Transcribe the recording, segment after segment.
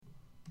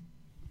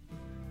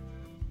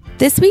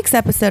This week's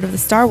episode of the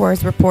Star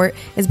Wars Report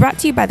is brought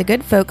to you by the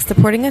good folks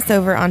supporting us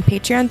over on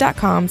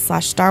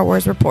patreon.com/Star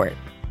Wars Report.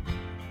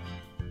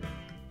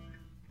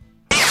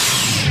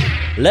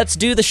 Let's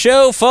do the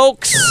show,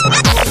 folks!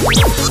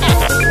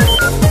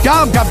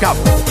 Gum.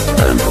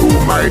 And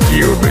who might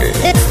you be?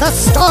 It's the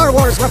Star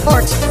Wars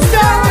Report!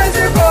 Star Wars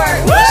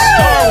Report! Woo!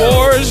 Star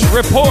Wars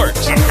Report!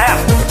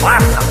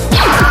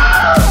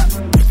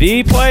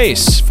 The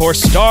place for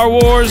Star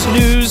Wars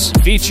news,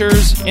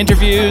 features,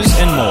 interviews,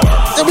 and more.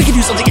 Then we can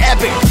do something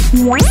epic.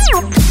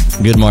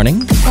 Good morning.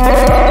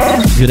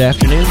 Good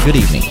afternoon. Good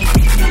evening.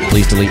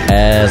 Please delete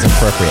as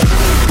appropriate.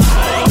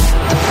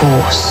 The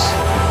Force.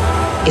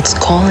 It's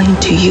calling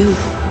to you.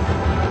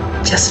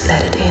 Just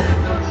let it in.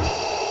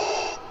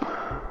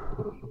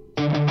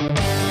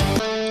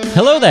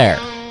 Hello there.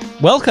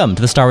 Welcome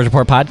to the Star Wars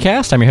Report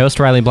podcast. I'm your host,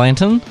 Riley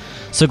Blanton.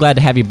 So glad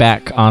to have you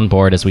back on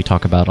board as we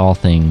talk about all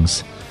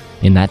things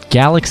in that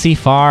galaxy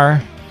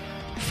far,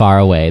 far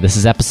away. This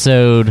is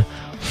episode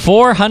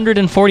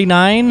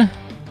 449.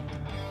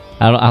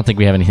 I don't think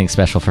we have anything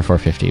special for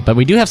 450, but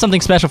we do have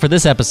something special for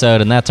this episode,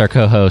 and that's our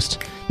co-host,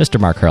 Mr.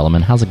 Mark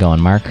Hurleman. How's it going,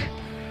 Mark?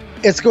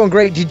 It's going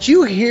great. Did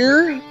you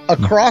hear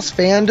across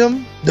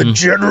fandom the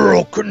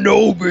General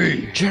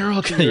Kenobi?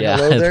 Yeah,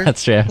 hello there?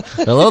 That's true.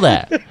 Hello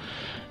there.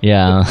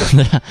 Yeah,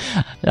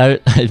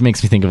 it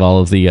makes me think of all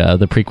of the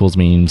prequels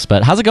memes.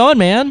 But how's it going,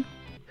 man?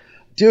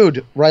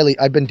 Dude, Riley,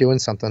 I've been doing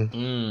something.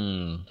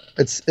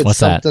 It's What's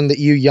something that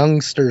you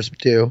youngsters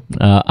do.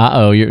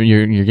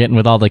 You're getting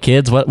with all the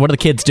kids. What are the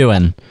kids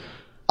doing?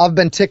 I've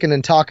been ticking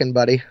and talking,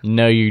 buddy.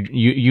 No,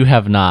 you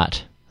have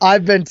not.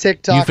 I've been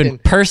TikToking. You've been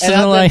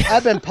personally.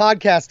 I've been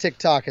podcast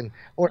TikToking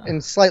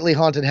and slightly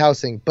haunted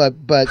housing, but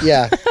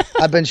yeah,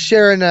 I've been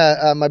sharing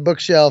my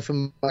bookshelf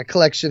and my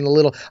collection a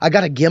little. I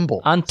got a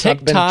gimbal on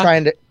TikTok. So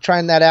I've been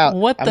trying that out.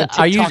 What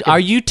are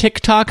you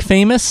TikTok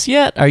famous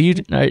yet? Are you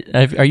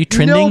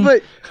trending? No,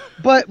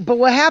 but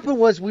what happened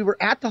was we were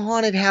at the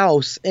haunted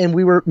house and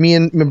me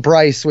and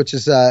Bryce, which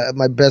is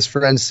my best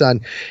friend's son,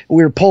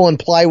 we were pulling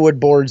plywood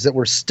boards that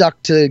were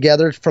stuck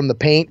together from the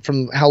paint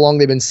from how long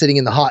they've been sitting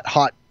in the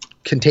hot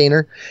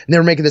container, and they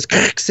were making this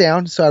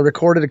sound, so I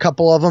recorded a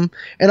couple of them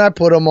and I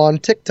put them on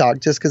TikTok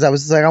just because I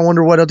was like, I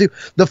wonder what I'll do.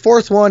 The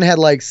fourth one had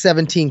like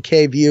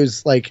 17K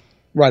views like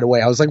right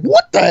away. I was like,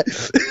 what the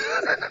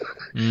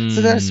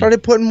So then I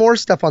started putting more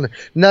stuff on there.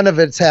 None of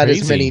it's had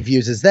as many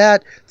views as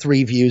that.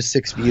 3 views,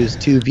 6 views,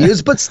 2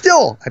 views, but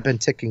still I've been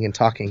ticking and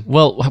talking.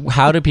 Well,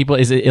 how do people,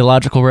 is it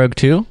Illogical Rogue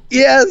 2?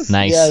 Yes.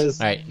 Nice. Yes.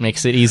 All right,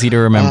 makes it easy to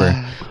remember.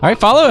 All right,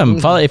 follow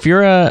him. If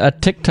you're a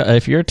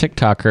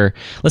TikToker,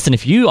 listen,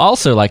 if you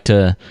also like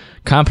to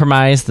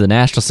compromise the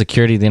national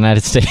security of the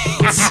United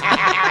States,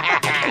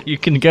 you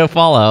can go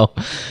follow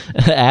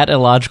at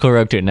Illogical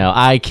Rogue 2. No,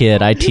 I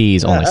kid. I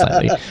tease only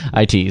slightly.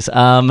 I tease.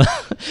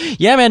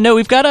 Yeah, man. No,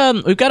 we've got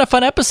a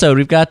fun episode.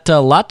 We've got a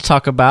lot to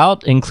talk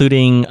about,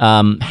 including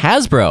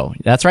Hasbro.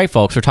 That's right,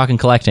 folks. We're talking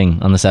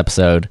collecting on this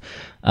episode,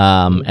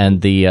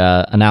 and the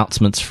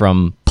announcements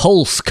from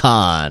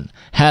PulseCon,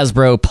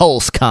 Hasbro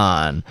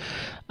PulseCon,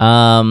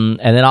 and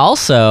then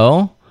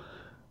also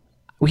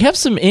we have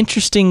some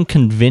interesting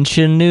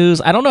convention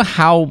news. I don't know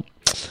how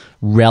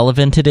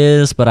relevant it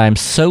is, but I'm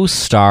so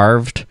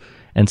starved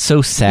and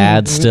so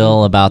sad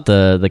still about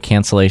the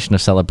cancellation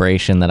of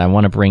Celebration that I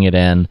want to bring it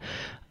in.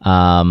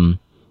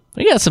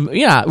 We got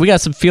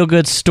some feel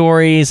good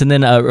stories, and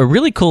then a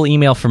really cool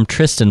email from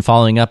Tristan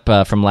following up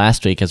from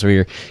last week as we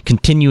were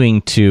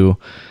continuing to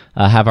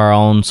have our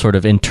own sort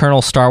of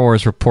internal Star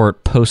Wars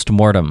report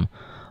post-mortem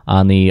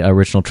on the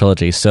original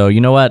trilogy. So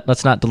you know what?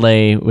 Let's not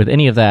delay with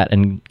any of that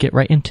and get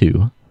right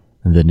into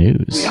the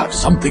news. We have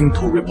something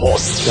to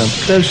report. Come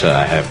closer,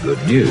 I have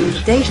good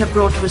news. Data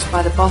brought to us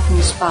by the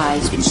Bothan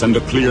spies. We can send a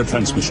clear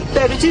transmission.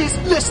 There it is.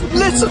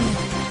 Listen.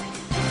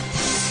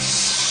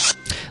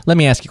 Let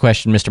me ask you a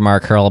question, Mr.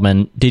 Mark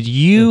Hurleman. Did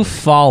you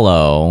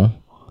follow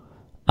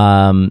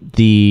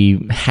the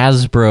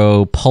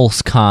Hasbro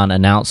PulseCon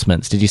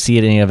announcements? Did you see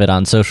any of it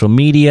on social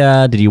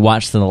media? Did you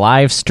watch the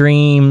live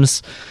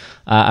streams?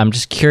 I'm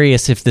just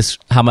curious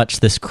how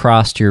much this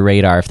crossed your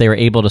radar, if they were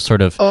able to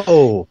sort of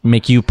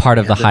make you part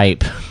of the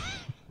hype.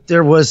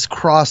 There was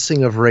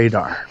crossing of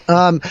radar.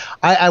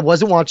 I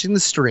wasn't watching the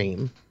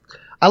stream.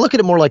 I look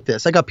at it more like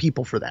this. I got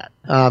people for that.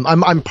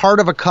 I'm part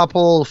of a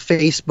couple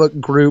Facebook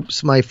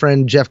groups my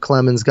friend Jeff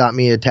Clemens got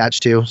me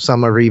attached to.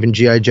 Some are even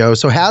G.I. Joe.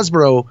 So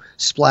Hasbro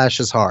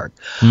splashes hard.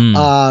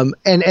 And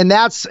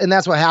that's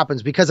what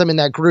happens. Because I'm in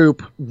that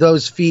group,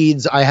 those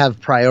feeds I have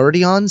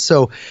priority on.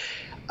 So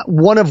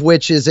one of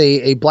which is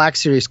a Black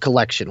Series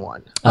collection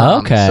one.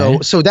 Okay.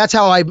 So that's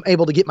how I'm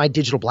able to get my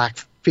digital Black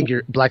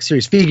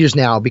Series figures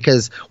now,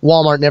 because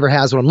Walmart never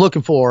has what I'm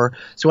looking for.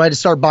 So I had to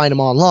start buying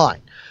them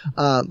online.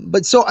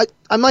 But so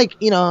I'm like,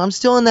 I'm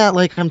still in that,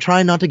 like, I'm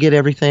trying not to get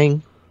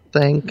everything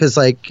thing, because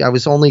like I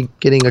was only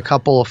getting a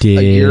couple a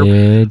year.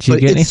 Did you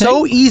get anything? It's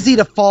so easy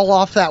to fall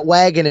off that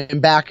wagon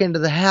and back into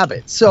the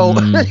habit. So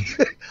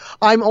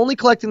I'm only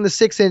collecting the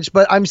 6-inch,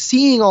 but I'm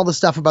seeing all the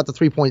stuff about the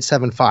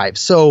 3.75.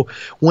 So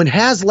when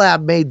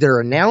HasLab made their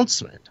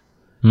announcement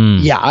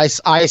Yeah,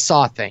 I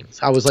saw things.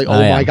 I was like,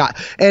 oh my God.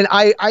 And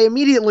I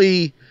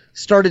immediately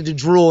started to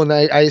drool, and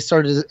I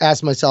started to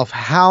ask myself,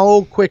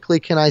 how quickly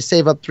can I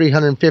save up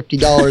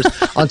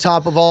 $350 on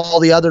top of all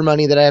the other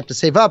money that I have to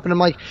save up? And I'm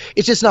like,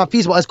 it's just not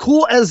feasible. As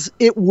cool as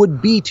it would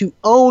be to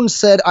own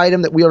said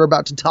item that we are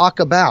about to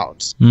talk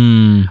about,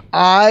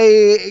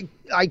 I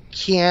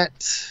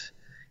can't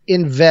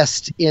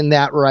invest in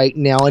that right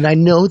now. And I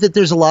know that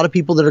there's a lot of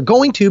people that are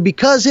going to,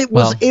 because it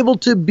was able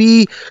to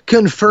be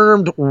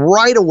confirmed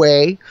right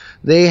away.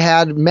 They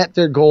had met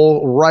their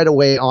goal right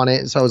away on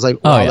it. So I was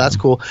like, wow, that's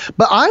cool.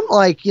 But I'm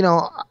like,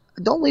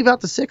 don't leave out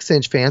the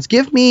 6-inch, fans.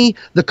 Give me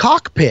the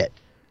cockpit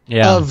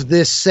of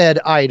this said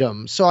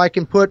item, so I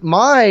can put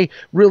my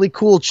really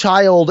cool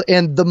child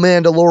and the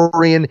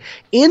Mandalorian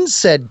in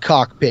said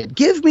cockpit.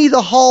 Give me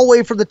the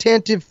hallway for the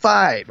Tantive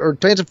 5 or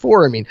Tantive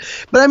 4.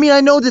 But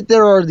I know that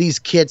there are these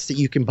kits that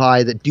you can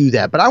buy that do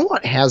that, but I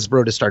want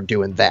Hasbro to start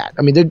doing that.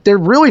 They're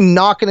really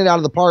knocking it out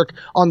of the park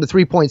on the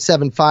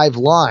 3.75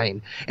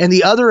 line, and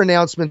the other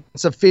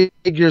announcements of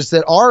figures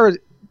that are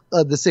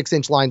the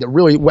 6-inch line that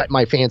really whet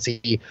my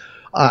fancy.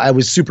 I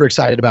was super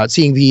excited about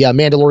seeing the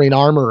Mandalorian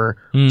Armorer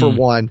for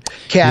one.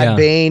 Cad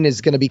Bane is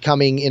going to be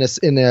coming in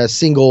a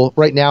single.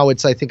 Right now,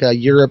 it's I think a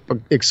Europe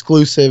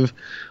exclusive.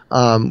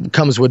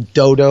 Comes with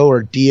Dodo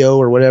or Dio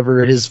or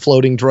whatever his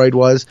floating droid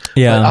was.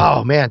 Yeah. But,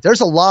 oh man, there's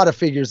a lot of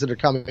figures that are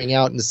coming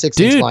out in the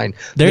 6-inch line.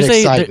 There's the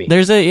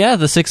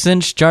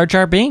 6-inch Jar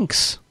Jar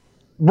Binks.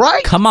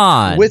 Right. Come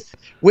on.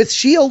 With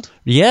shield.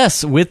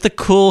 Yes, with the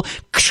cool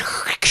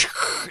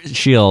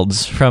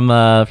shields from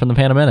the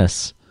Phantom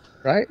Menace.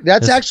 Right?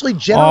 That's actually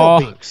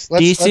General Binks.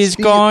 This is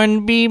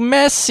going to be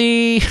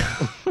messy.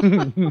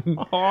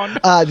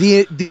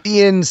 The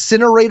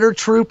Incinerator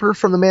Trooper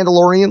from The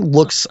Mandalorian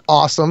looks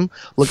awesome.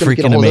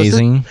 Freaking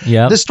amazing.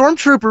 Yeah. The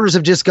Stormtroopers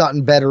have just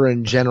gotten better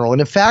in general. And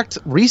in fact,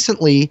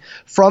 recently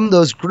from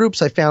those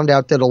groups, I found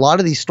out that a lot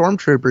of these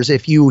Stormtroopers,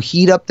 if you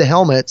heat up the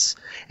helmets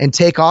and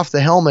take off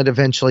the helmet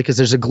eventually, because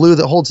there's a glue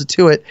that holds it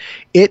to it,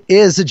 it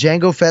is a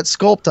Jango Fett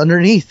sculpt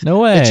underneath. No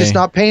way. It's just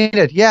not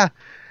painted. Yeah.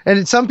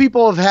 And some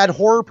people have had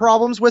horror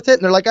problems with it,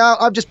 and they're like, "Oh,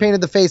 I've just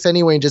painted the face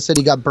anyway," and just said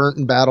he got burnt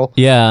in battle.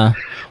 Yeah.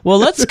 Well,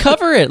 let's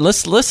cover it.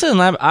 Let's listen.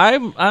 Let's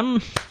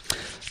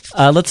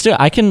do it.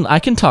 I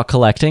can talk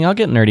collecting. I'll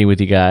get nerdy with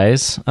you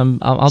guys.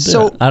 I'll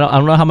do it. I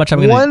don't know how much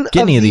I'm going to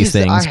get any of these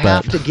things. I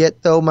have to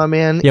get though, my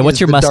man. Yeah. What's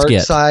your must dark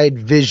get? Side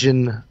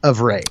vision of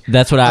Rey.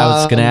 That's what I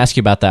was going to ask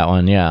you about that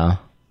one. Yeah.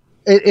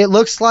 It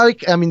looks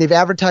like, they've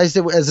advertised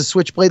it as a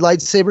Switchblade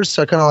lightsaber,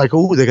 so I kind of like,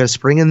 oh, they got a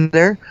spring in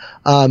there.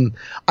 I'm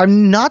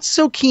not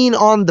so keen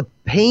on the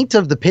paint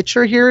of the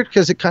picture here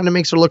because it kind of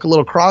makes her look a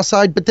little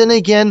cross-eyed. But then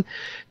again,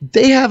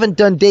 they haven't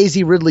done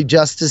Daisy Ridley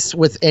justice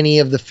with any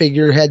of the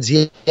figureheads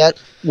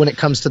yet when it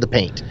comes to the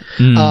paint.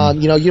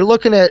 You're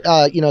looking at,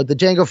 the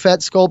Jango Fett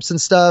sculpts and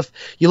stuff.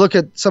 You look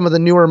at some of the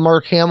newer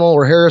Mark Hamill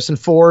or Harrison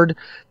Ford.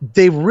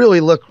 They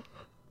really look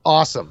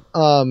awesome.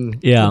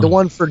 The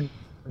one for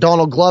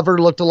Donald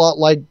Glover looked a lot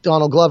like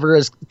Donald Glover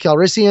as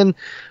Calrissian,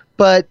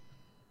 but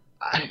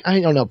I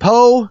don't know.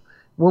 Poe,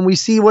 when we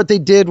see what they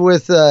did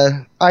with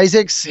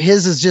Isaacs,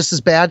 his is just as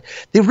bad.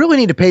 They really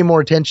need to pay more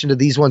attention to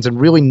these ones and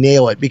really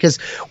nail it, because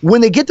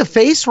when they get the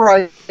face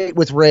right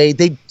with Rey,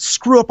 they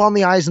screw up on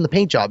the eyes and the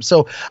paint job.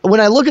 So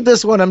when I look at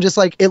this one, I'm just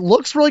like, it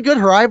looks really good.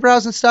 Her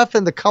eyebrows and stuff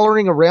and the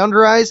coloring around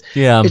her eyes.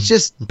 Yeah. It's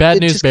just bad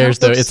news bears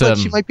though. It's like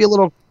she might be a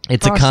little.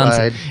 It's a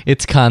concept.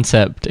 It's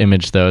concept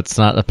image though. It's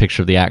not a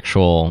picture of the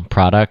actual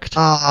product.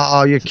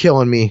 Oh, you're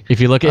killing me. If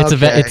you look, it's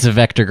a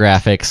vector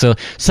graphic. So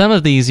some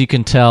of these you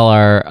can tell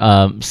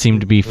are seem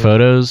to be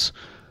photos,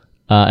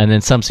 and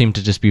then some seem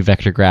to just be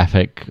vector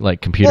graphic,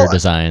 like computer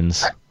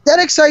designs. That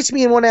excites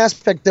me in one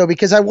aspect though,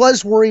 because I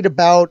was worried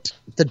about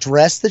the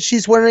dress that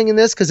she's wearing in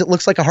this, because it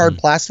looks like a hard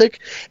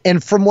plastic.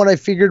 And from what I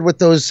figured with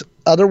those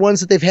other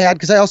ones that they've had,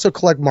 because I also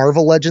collect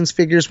Marvel Legends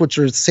figures, which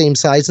are the same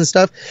size and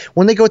stuff,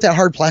 when they go with that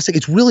hard plastic,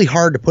 it's really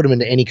hard to put them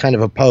into any kind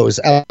of a pose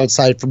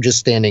outside from just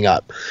standing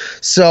up.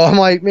 So I'm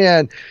like,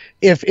 man,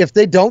 if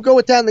they don't go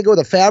with that and they go with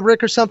a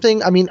fabric or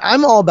something,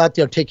 I'm all about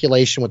the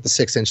articulation with the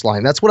 6-inch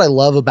line. That's what I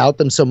love about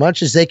them so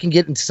much, is they can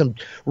get into some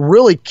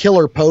really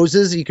killer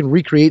poses. You can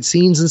recreate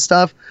scenes and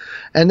stuff.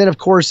 And then, of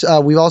course,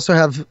 we also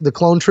have the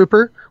Clone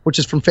Trooper, which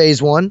is from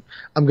Phase 1.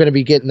 I'm going to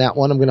be getting that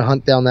one. I'm going to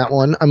hunt down that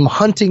one. I'm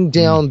hunting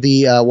down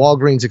the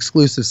Walgreens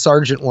exclusive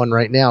Sergeant one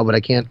right now, but I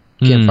can't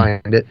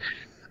find it.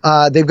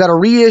 They've got a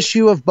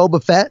reissue of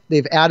Boba Fett.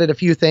 They've added a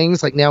few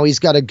things, like now he's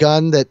got a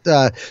gun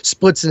that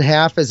splits in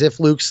half as if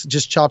Luke's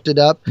just chopped it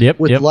up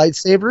with the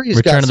lightsaber. He's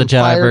Return got of some the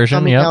Jedi fire version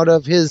coming out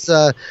of his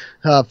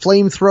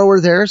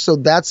flamethrower there, so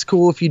that's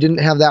cool if you didn't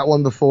have that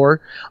one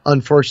before.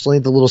 Unfortunately,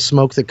 the little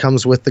smoke that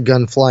comes with the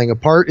gun flying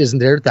apart isn't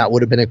there. That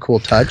would have been a cool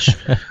touch.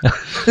 I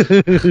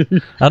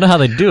don't know how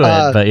they do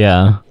it, but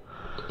yeah.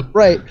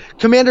 Right.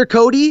 Commander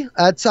Cody,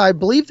 I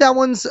believe that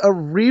one's a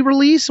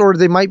re-release, or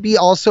they might be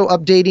also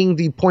updating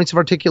the points of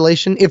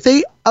articulation. If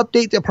they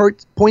update the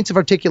points of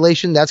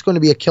articulation, that's going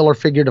to be a killer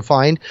figure to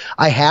find.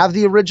 I have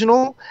the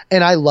original,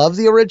 and I love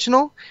the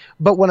original,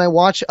 but when I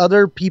watch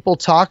other people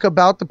talk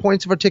about the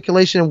points of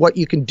articulation and what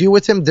you can do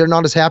with him, they're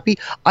not as happy.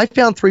 I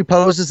found 3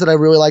 poses that I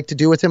really like to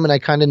do with him, and I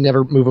kind of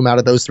never move him out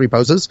of those 3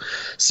 poses.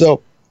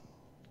 So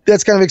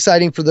that's kind of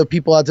exciting for the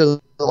people out there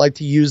that like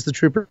to use the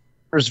troopers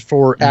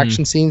for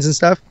action scenes and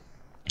stuff.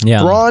 Yeah.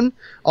 Thrawn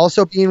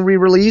also being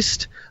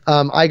re-released.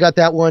 I got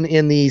that one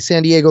in the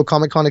San Diego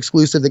Comic-Con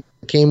exclusive that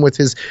came with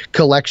his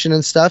collection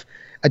and stuff.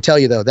 I tell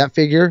you, though, that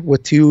figure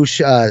with 2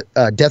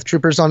 Death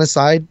Troopers on his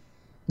side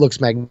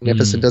looks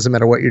magnificent. Doesn't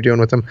matter what you're doing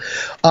with them.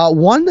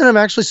 One that I'm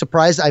actually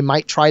surprised I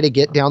might try to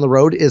get down the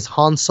road is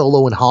Han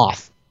Solo and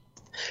Hoth.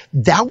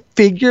 That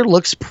figure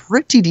looks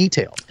pretty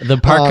detailed. The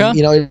parka?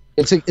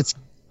 It's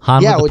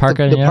Han with the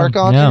parka? The parka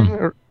on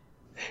him.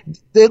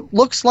 It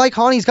looks like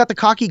Han. He's got the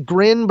cocky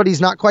grin, but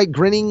he's not quite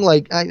grinning.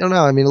 Like, I don't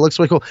know. I mean, it looks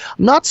really cool.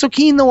 I'm not so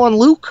keen, though, on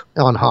Luke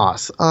on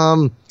Hoth.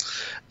 I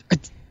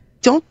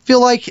don't feel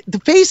like the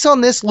face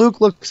on this Luke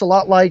looks a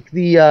lot like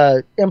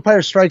the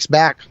Empire Strikes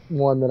Back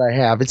one that I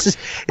have. It's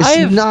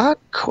not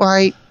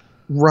quite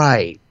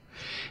right.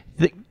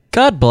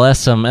 God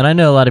bless them, and I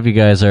know a lot of you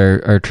guys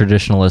are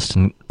traditionalists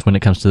when it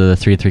comes to the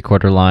 3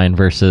 3/4 line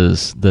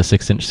versus the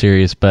 6-inch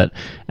series, but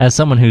as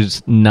someone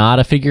who's not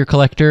a figure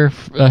collector,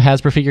 a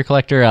Hasbro figure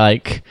collector,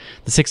 like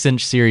the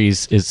 6-inch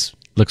series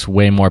looks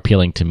way more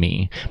appealing to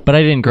me. But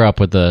I didn't grow up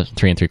with the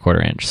 3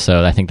 3/4 inch,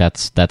 so I think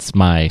that's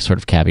my sort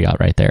of caveat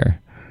right there.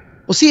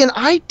 Well, see, and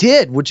I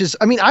did, which is,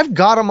 I mean, I've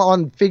got them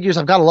on figures.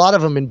 I've got a lot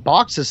of them in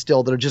boxes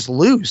still that are just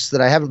loose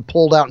that I haven't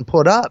pulled out and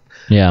put up.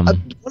 Yeah.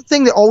 One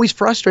thing that always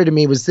frustrated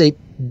me was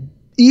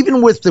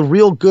even with the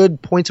real good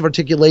points of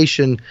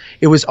articulation,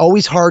 it was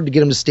always hard to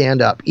get them to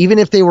stand up. Even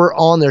if they were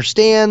on their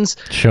stands,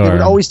 sure, they would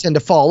always tend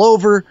to fall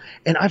over.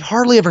 And I've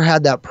hardly ever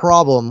had that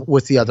problem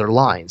with the other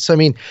lines. So, I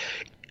mean,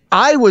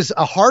 I was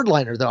a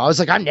hardliner, though. I was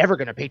like, I'm never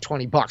going to pay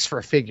 $20 for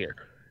a figure.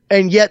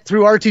 And yet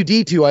through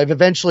R2-D2, I've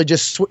eventually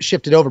just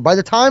shifted over. By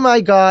the time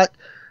I got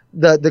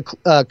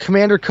the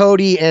Commander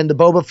Cody and the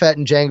Boba Fett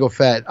and Jango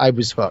Fett, I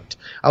was hooked.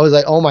 I was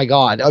like, oh my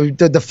God.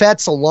 The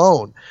Fetts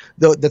alone,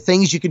 the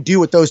things you could do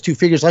with those 2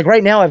 figures. Like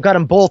right now, I've got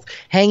them both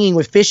hanging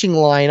with fishing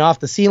line off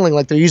the ceiling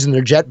like they're using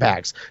their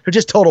jetpacks. They're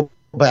just total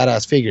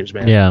badass figures,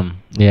 man.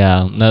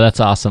 Yeah. No,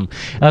 that's awesome.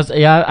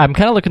 I'm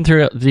kind of looking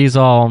through these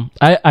all.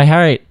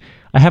 I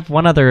have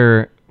one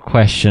other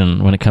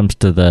question when it comes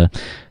to the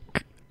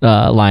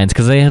lines,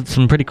 because they have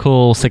some pretty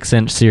cool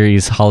 6-inch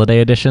series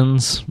holiday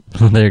editions.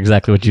 They're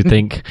exactly what you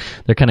think.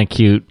 They're kind of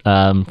cute,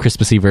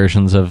 Christmassy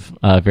versions of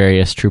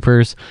various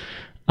troopers.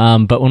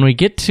 But when we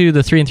get to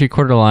the 3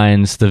 3/4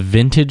 lines, the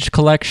vintage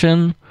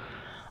collection,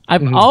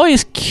 I'm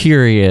always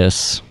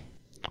curious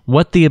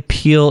what the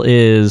appeal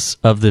is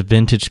of the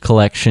vintage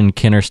collection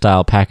Kenner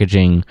style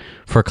packaging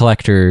for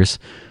collectors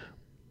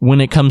when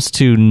it comes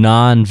to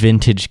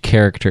non-vintage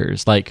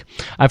characters. Like,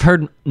 I've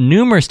heard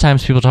numerous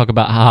times people talk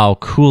about how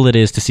cool it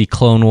is to see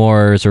Clone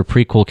Wars or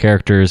prequel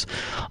characters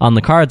on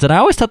the cards, and I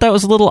always thought that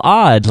was a little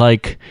odd.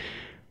 Like,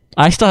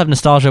 I still have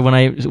nostalgia when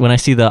I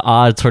see the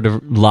odd sort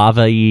of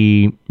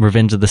lava-y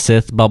Revenge of the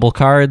Sith bubble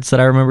cards that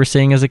I remember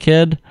seeing as a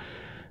kid.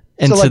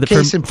 And so,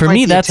 for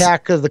me, that's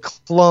Attack of the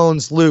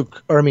Clones,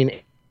 Luke, or I mean,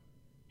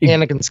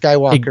 Anakin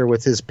Skywalker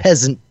with his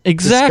peasant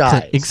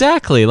disguise.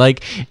 Exactly.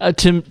 Like,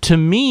 to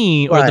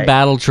me, or the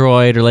Battle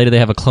Droid, or later they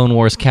have a Clone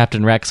Wars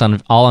Captain Rex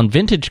all on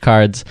vintage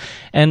cards,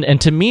 and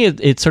to me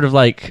it's sort of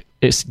like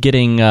it's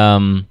getting I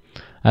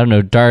don't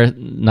know,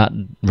 not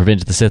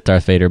Revenge of the Sith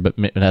Darth Vader, but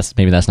maybe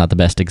that's not the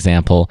best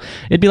example.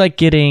 It'd be like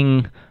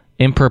getting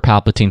Emperor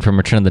Palpatine from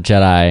Return of the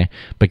Jedi,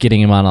 but getting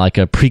him on like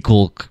a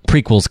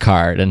prequels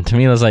card. And to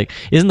me, I was like,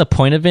 isn't the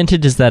point of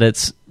vintage is that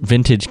it's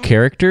vintage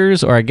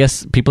characters? Or I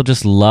guess people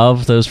just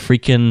love those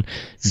freaking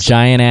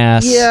giant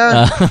ass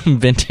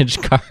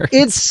vintage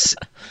cards.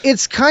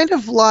 It's kind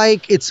of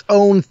like its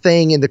own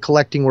thing in the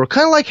collecting world.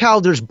 Kind of like how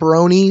there's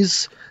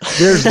bronies.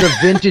 There's the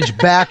vintage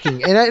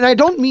backing, and I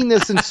don't mean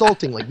this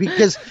insultingly,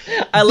 because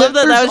I love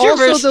that was your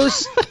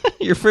first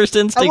your first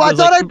instinct. I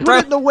thought I'd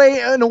put it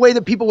in a way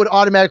that people would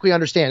automatically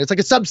understand. It's like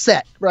a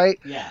subset, right?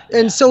 Yeah.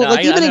 And so,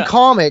 even in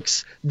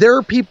comics, there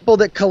are people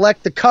that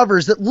collect the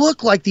covers that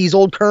look like these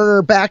old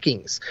Kerner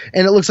backings,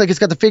 and it looks like it's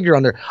got the figure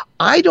on there.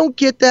 I don't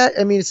get that.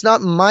 I mean, it's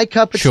not my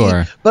cup of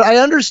tea, but I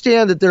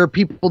understand that there are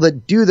people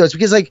that do those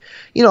because, like,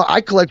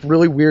 I collect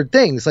really weird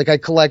things. Like, I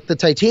collect the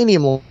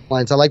titanium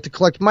lines. I like to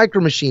collect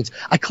micro machines.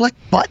 I collect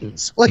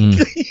buttons, like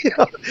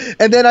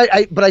and then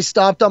I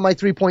stopped on my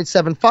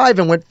 3.75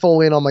 and went full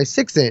in on my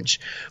 6-inch.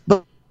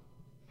 But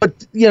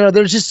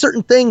there's just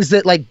certain things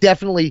that like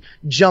definitely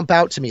jump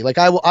out to me. Like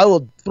I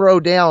will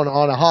throw down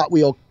on a Hot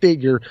Wheel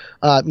figure,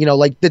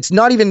 like that's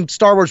not even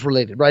Star Wars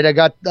related, right? I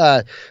got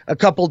a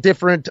couple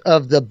different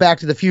of the Back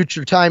to the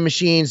Future time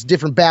machines,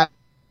 different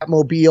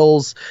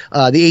Batmobiles,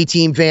 the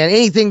A-Team van,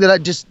 anything that I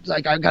just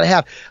like I gotta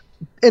have.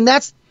 And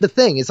that's the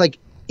thing. It's like,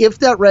 if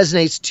that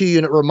resonates to you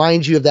and it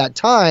reminds you of that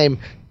time,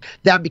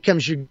 that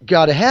becomes you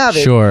gotta have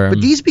it. Sure.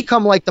 But these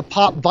become like the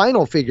pop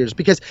vinyl figures,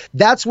 because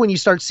that's when you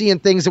start seeing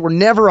things that were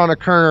never on a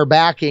Kerner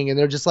backing, and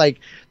they're just like,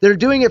 they're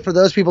doing it for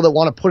those people that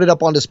want to put it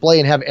up on display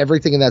and have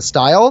everything in that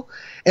style.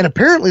 And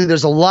apparently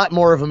there's a lot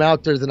more of them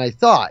out there than I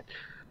thought.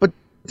 But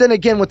then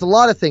again, with a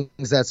lot of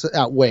things, that's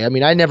outweigh. I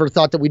mean, I never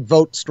thought that we'd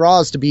vote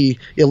straws to be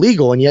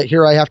illegal, and yet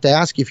here I have to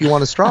ask you if you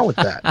want a straw with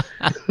that.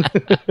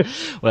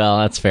 Well,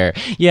 that's fair.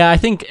 Yeah, I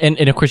think, and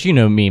of course, you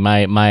know me,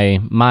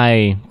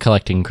 my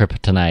collecting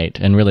kryptonite,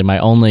 and really my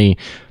only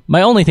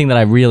thing that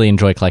I really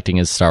enjoy collecting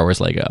is Star Wars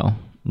Lego.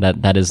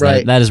 That is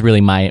Right. that is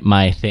really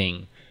my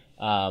thing.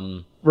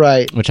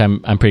 Right. Which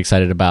I'm pretty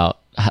excited about.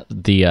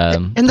 The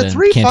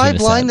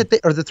 3.5 line set.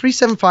 the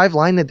 375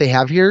 line that they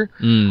have here,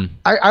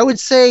 I would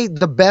say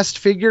the best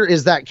figure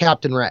is that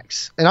Captain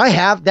Rex, and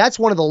that's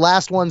one of the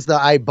last ones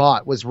that I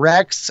bought was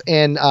Rex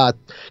and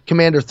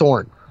Commander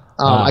Thorn.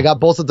 I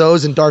got both of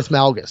those and Darth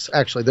Malgus.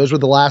 Actually, those were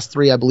the last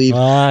three, I believe.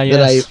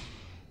 Yes.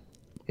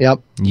 Yep.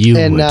 You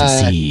were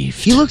deceived.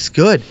 He looks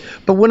good,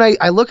 but when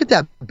I look at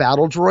that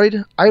battle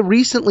droid, I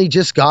recently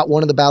just got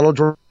one of the battle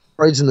droids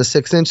in the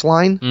 6-inch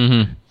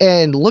line,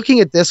 and looking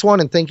at this one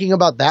and thinking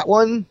about that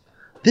one,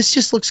 this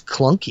just looks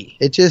clunky.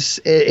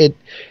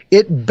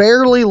 It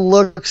barely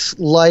looks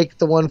like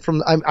the one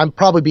from. I'm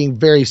probably being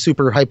very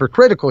super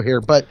hypercritical here,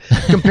 but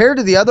compared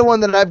to the other one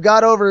that I've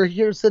got over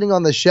here sitting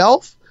on the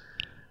shelf,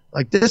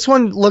 like this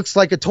one looks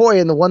like a toy,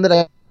 and the one that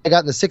I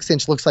got in the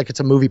 6-inch looks like it's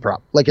a movie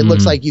prop. Like it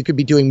looks like you could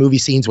be doing movie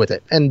scenes with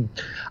it. And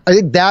I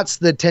think that's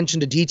the attention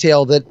to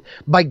detail, that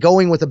by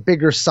going with a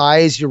bigger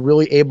size, you're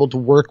really able to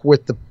work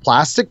with the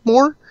plastic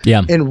more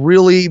and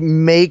really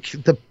make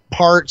the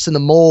parts and the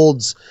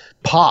molds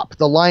pop.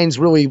 The lines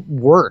really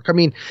work. I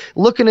mean,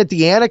 looking at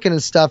the Anakin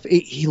and stuff,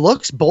 he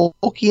looks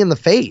bulky in the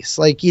face.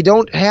 Like you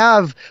don't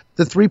have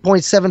the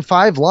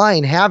 3.75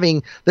 line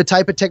having the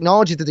type of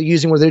technology that they're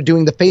using where they're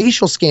doing the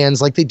facial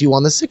scans like they do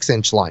on the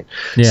 6-inch line.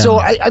 Yeah. So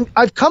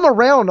I've come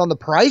around on the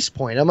price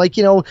point. I'm like,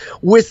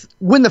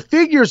 when the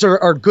figures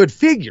are good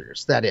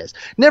figures, that is.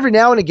 And every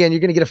now and again,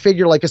 you're going to get a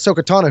figure like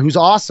Ahsoka Tano, who's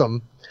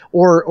awesome,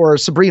 or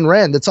Sabrine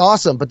Wren, that's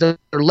awesome, but their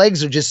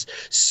legs are just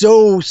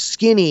so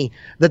skinny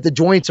that the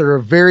joints are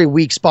a very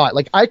weak spot.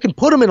 Like I can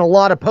put them in a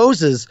lot of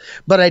poses,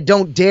 but I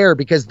don't dare,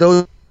 because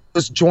those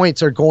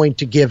joints are going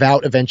to give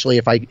out eventually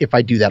if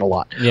I do that a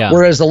lot. Yeah.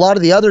 Whereas a lot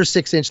of the other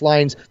 6-inch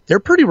lines, they're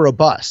pretty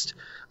robust.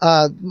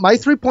 My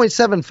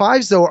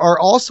 3.75s though are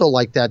also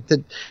like that.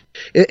 That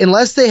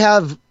unless they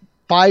have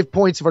 5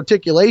 points of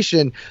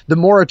articulation, the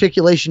more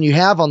articulation you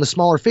have on the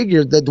smaller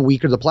figure, the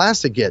weaker the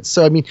plastic gets.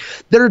 So, I mean,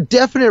 there are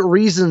definite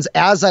reasons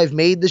as I've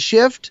made the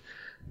shift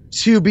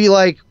to be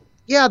like,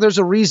 yeah, there's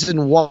a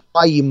reason why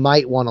you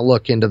might want to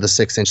look into the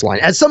 6-inch line.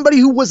 As somebody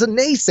who was a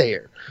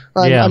naysayer,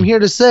 I'm here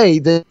to say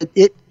that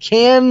it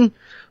can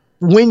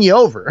win you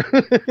over.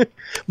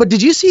 But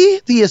did you see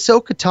the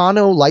Ahsoka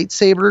Tano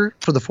lightsaber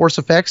for the Force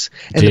Effects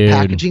and the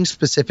packaging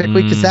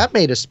specifically? Because that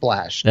made a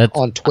splash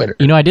on Twitter.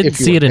 I didn't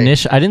see it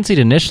initially. I didn't see it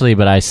initially,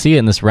 but I see it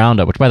in this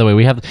roundup. Which, by the way,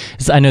 we have.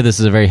 I know this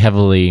is a very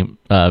heavily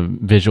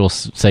visual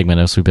segment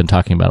as we've been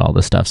talking about all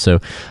this stuff. So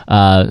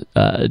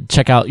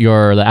check out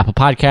the Apple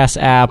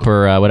Podcasts app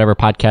or whatever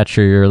podcatcher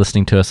you're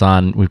listening to us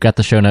on. We've got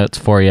the show notes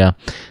for you.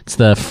 It's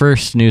the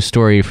first news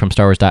story from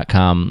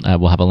StarWars.com.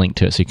 We'll have a link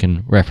to it so you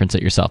can reference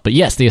it yourself. But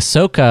yes, the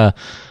Ahsoka.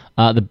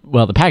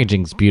 The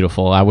packaging's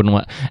beautiful. I wouldn't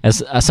want,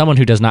 as someone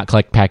who does not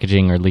collect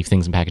packaging or leave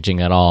things in packaging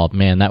at all,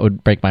 man, that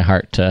would break my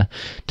heart to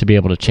be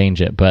able to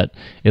change it. But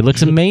it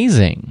looks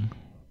amazing.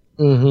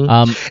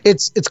 Mm-hmm.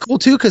 It's cool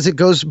too because it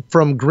goes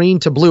from green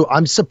to blue.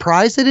 I'm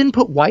surprised they didn't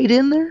put white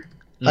in there.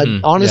 I'm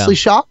honestly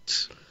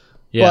shocked.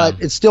 Yeah,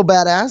 but it's still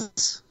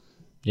badass.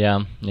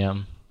 Yeah.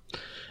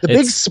 The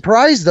big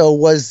surprise though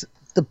was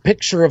the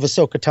picture of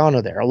Ahsoka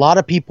Tano there. A lot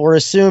of people are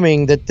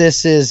assuming that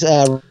this is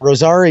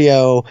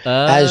Rosario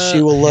as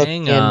she will look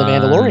in The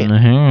Mandalorian.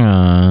 Hang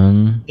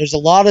on. There's a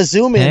lot of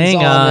zoom ins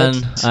on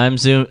it. I'm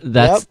zoom.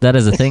 That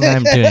is a thing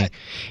I'm doing.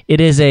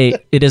 It is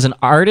an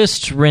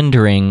artist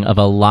rendering of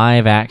a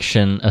live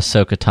action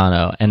Ahsoka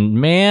Tano,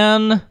 and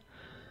man,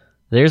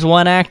 there's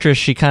one actress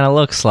she kind of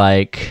looks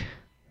like.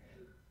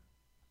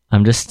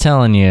 I'm just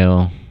telling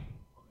you,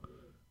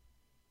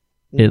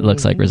 it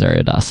looks like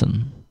Rosario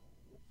Dawson.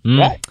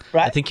 Right.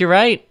 I think you're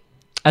right.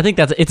 I think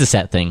it's a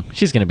set thing.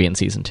 She's going to be in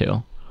season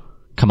 2.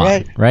 Come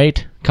on,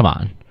 right? Come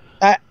on.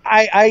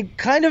 I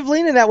kind of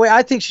lean in that way.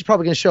 I think she's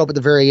probably going to show up at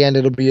the very end.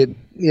 It'll be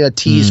a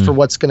tease for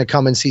what's going to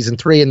come in season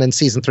 3, and then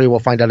season 3 we'll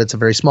find out it's a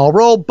very small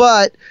role,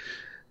 but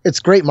it's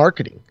great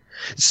marketing.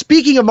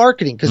 Speaking of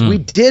marketing, because we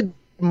did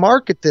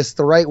market this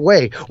the right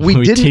way. We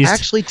didn't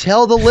actually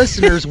tell the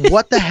listeners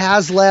what the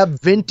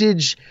HasLab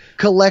vintage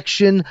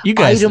collection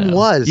item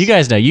was. You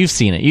guys know. You've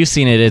seen it.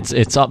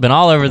 It's been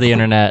all over the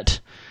internet.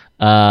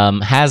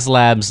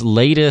 HasLab's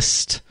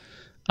latest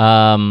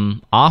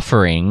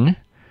offering.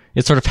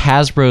 It's sort of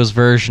Hasbro's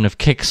version of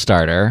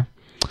Kickstarter.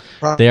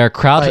 They are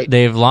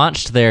They've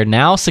launched their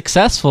now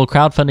successful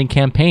crowdfunding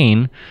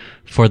campaign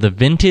for the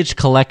Vintage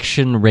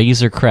Collection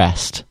Razor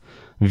Crest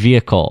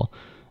vehicle.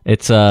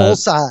 It's full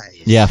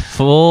size. Yeah,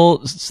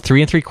 full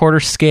 3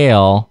 3/4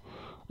 scale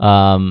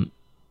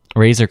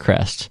Razor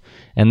Crest,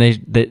 and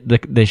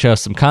they show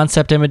some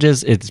concept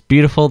images. It's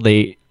beautiful.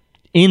 They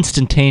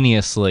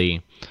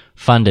instantaneously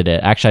funded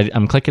it. Actually,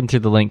 I'm clicking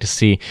through the link to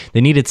see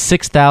they needed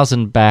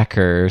 6,000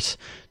 backers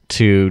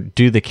to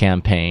do the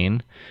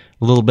campaign.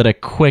 A little bit of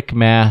quick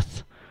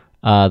math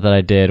that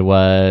I did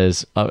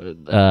was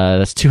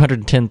that's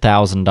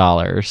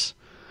 $210,000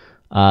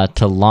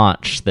 to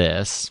launch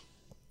this.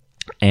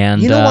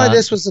 And you know why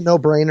this was a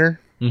no-brainer?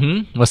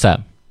 Mm-hmm. What's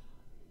that?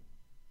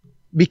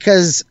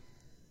 Because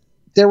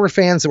there were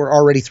fans that were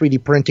already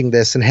 3D printing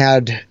this and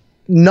had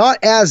not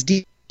as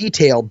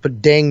detailed,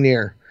 but dang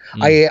near.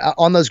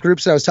 On those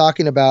groups that I was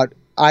talking about,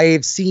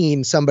 I've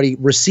seen somebody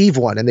receive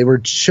one, and they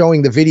were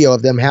showing the video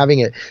of them having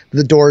it,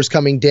 the doors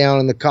coming down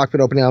and the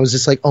cockpit opening. I was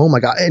just like, oh my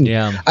God. And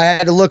I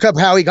had to look up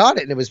how he got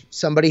it, and it was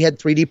somebody had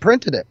 3D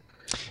printed it.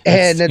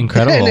 And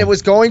it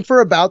was going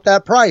for about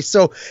that price.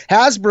 So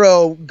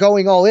Hasbro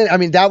going all in. I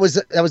mean, that was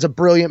a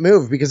brilliant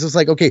move, because it's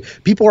like, okay,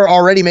 people are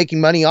already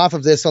making money off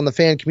of this on the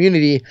fan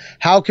community.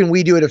 How can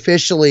we do it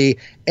officially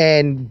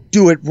and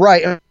do it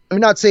right? I'm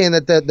not saying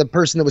that the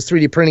person that was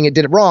 3D printing it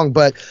did it wrong,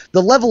 but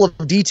the level of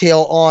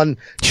detail on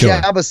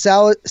Jabba's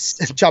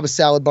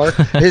salad bar,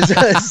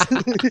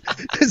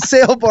 his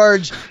sail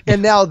barge,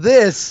 and now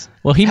this.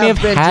 Well, he may have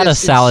had a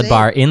salad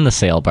bar in the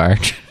sail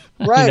barge.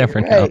 Right, you never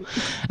know.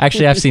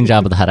 Actually, I've seen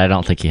Jabba the Hutt. I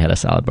don't think he had a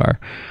salad bar.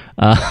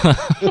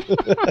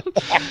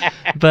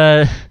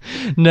 But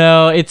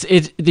no, it's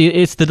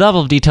the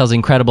level of detail is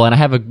incredible, and I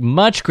have a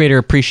much greater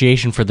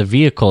appreciation for the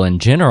vehicle in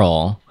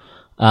general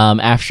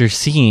after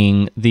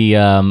seeing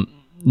the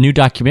new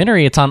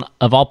documentary. It's on,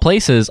 of all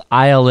places,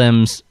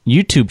 ILM's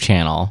YouTube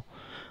channel.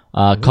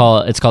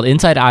 It's called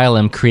Inside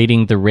ILM: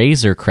 Creating the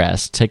Razor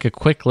Crest. Take a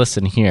quick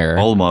listen here.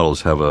 All the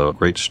models have a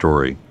great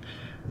story.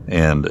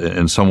 And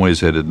in some ways,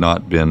 had it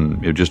not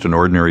been just an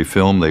ordinary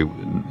film, they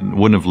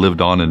wouldn't have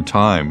lived on in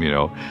time,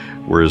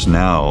 whereas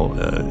now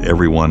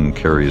everyone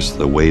carries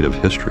the weight of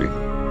history.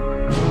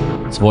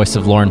 It's the voice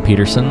of Lauren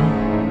Peterson,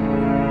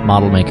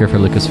 model maker for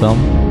Lucasfilm.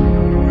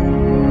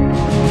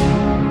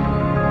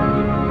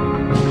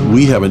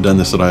 We haven't done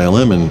this at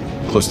ILM in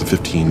close to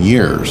 15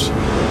 years.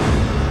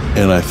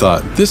 And I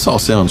thought, this all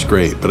sounds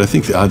great, but I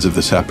think the odds of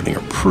this happening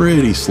are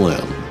pretty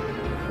slim.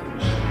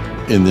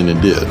 And then it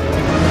did.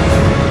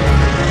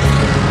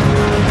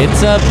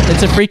 It's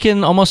a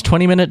freaking almost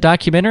 20-minute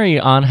documentary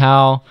on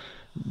how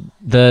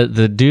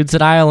the dudes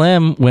at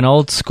ILM went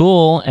old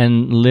school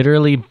and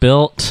literally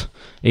built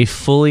a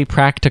fully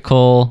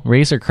practical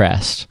Razor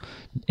Crest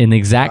in the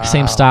exact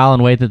same style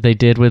and way that they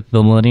did with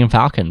the Millennium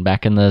Falcon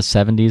back in the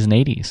 70s and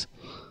 80s.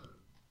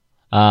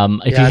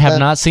 If you have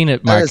not seen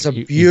it, Mark, that is a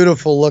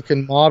beautiful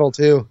looking model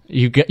too.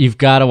 You've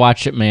got to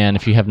watch it, man.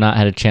 If you have not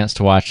had a chance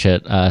to watch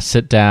it,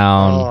 sit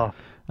down.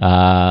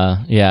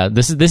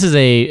 This is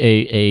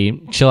a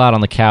chill out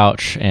on the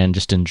couch and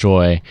just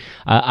enjoy.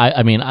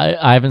 I mean,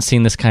 I haven't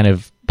seen this kind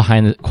of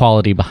behind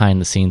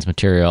the scenes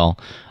material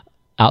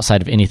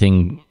outside of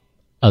anything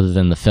other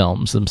than the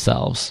films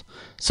themselves.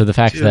 So the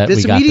fact that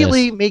this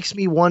immediately makes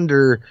me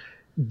wonder: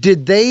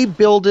 did they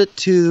build it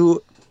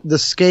to the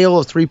scale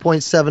of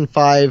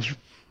 3.75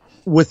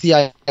 with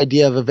the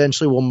idea of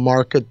eventually we'll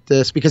market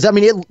this? Because I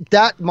mean,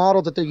 that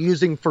model that they're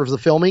using for the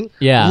filming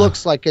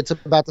looks like it's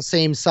about the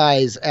same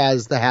size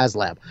as the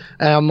HasLab.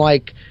 And I'm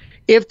like,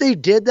 if they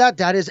did that,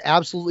 that is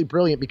absolutely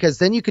brilliant, because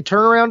then you could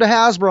turn around to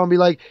Hasbro and be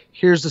like,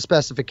 here's the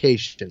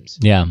specifications.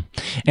 Yeah.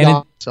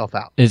 And itself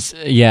out.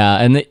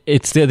 And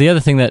it's the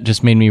other thing that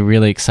just made me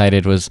really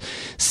excited was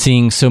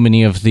seeing so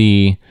many of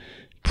the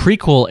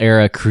prequel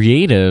era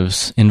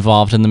creatives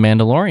involved in The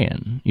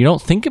Mandalorian. You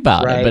don't think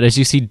about it, but as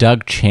you see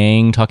Doug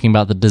Chang talking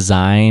about the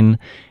design,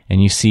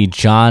 and you see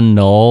John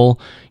Knoll,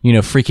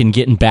 freaking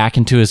getting back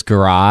into his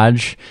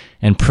garage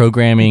and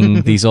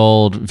programming these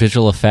old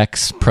visual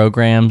effects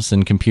programs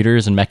and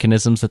computers and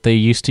mechanisms that they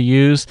used to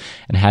use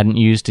and hadn't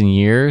used in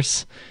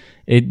years.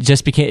 It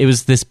just it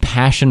was this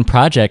passion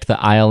project that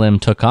ILM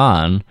took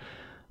on.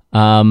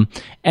 I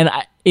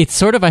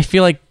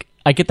feel like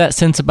I get that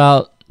sense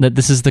about that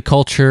this is the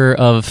culture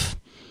of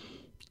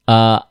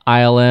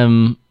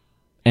ILM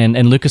and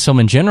Lucasfilm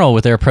in general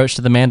with their approach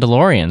to The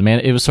Mandalorian. Man,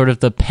 it was sort of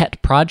the pet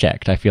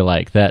project, I feel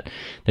like, that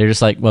they're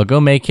just like, well,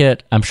 go make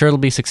it. I'm sure it'll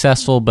be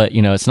successful, but,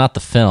 it's not the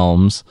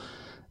films.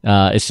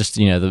 It's just,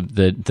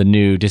 the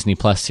new Disney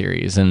Plus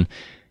series. And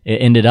it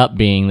ended up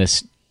being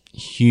this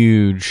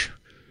huge,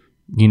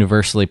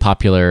 universally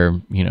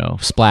popular,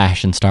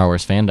 splash in Star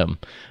Wars fandom.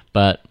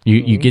 But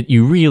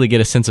you really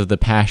get a sense of the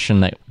passion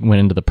that went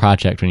into the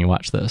project when you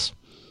watch this.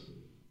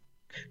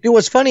 Dude,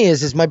 what's funny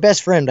is my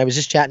best friend, I was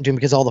just chatting to him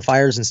because all the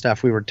fires and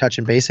stuff, we were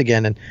touching base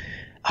again, and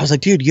I was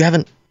like, dude, you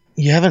haven't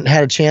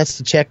had a chance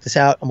to check this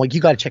out. I'm like, you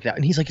got to check it out.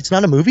 And he's like, it's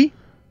not a movie?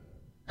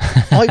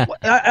 I'm like,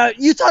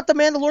 you thought The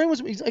Mandalorian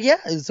was? He's like, yeah,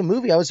 it's a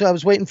movie. I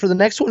was waiting for the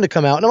next one to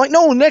come out, and I'm like,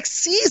 no, next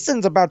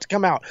season's about to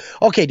come out.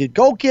 Okay, dude,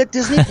 go get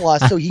Disney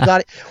Plus. So he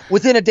got it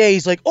within a day.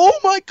 He's like, oh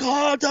my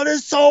god, that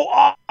is so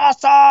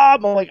awesome.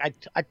 I'm like,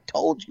 I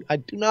told you, I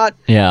do not.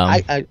 Yeah.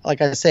 I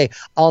like I say,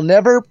 I'll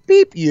never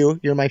beep you.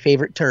 You're my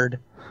favorite turd.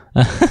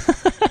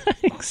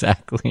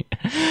 Exactly.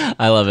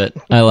 I love it.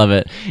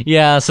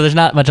 Yeah, so there's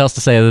not much else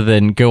to say other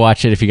than go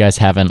watch it if you guys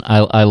haven't.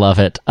 I love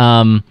it.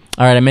 All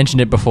right, I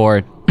mentioned it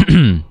before.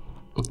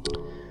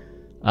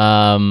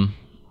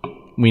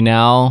 We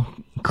now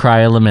cry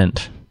a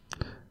lament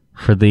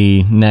for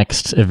the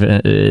next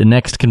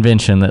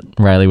convention that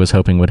Riley was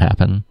hoping would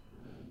happen.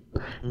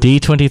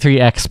 D23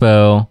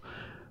 Expo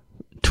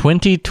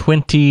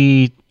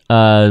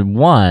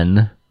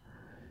 2021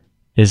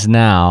 is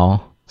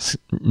now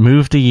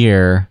moved a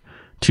year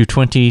to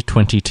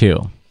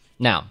 2022.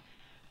 Now,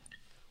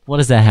 what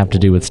does that have to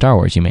do with Star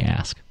Wars, you may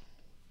ask?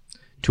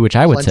 To which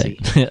I would say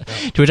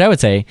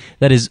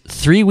that is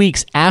 3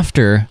 weeks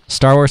after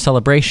Star Wars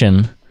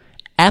Celebration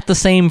at the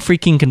same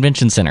freaking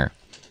convention center.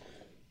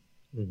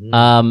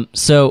 Mm-hmm.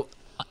 So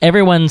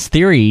everyone's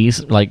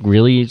theories, like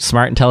really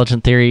smart,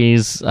 intelligent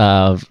theories,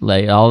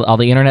 like all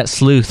the internet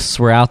sleuths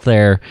were out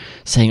there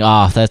saying,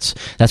 "Oh, that's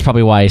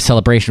probably why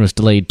Celebration was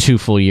delayed 2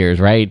 full years,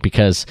 right?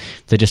 Because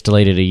if they just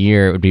delayed it a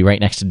year, it would be right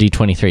next to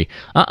D23."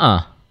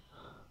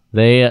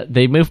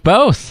 They moved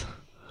both.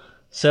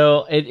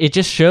 So it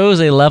just shows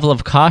a level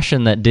of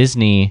caution that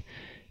Disney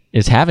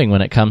is having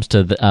when it comes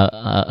to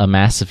a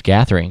massive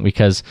gathering,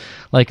 because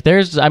like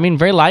there's, I mean,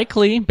 very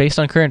likely based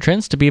on current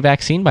trends to be a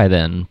vaccine by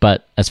then,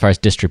 but as far as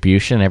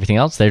distribution and everything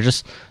else, they're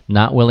just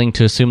not willing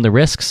to assume the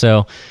risk.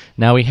 So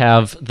now we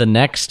have the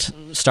next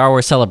Star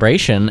Wars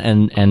Celebration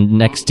and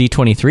next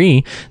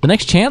D23, the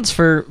next chance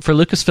for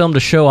Lucasfilm to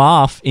show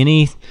off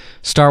any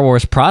Star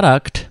Wars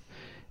product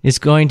is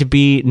going to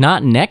be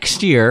not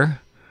next year,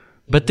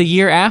 but the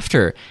year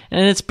after,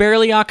 and it's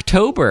barely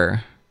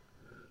October.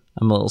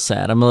 I'm a little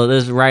sad.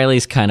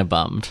 Riley's kind of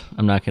bummed.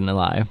 I'm not going to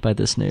lie by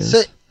this news.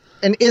 So,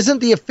 and isn't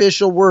the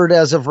official word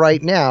as of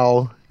right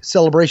now,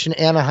 Celebration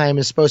Anaheim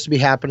is supposed to be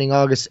happening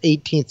August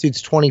 18th through the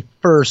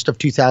 21st of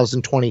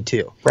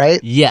 2022, right?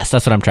 Yes,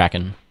 that's what I'm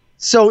tracking.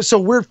 So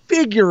we're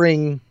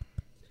figuring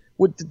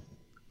what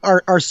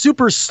our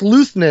super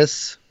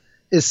sleuthness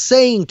is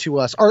saying to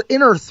us, our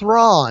inner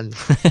Thrawn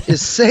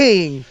is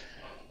saying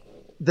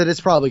that it's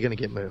probably going to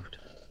get moved.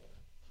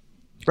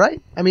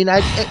 Right? I mean,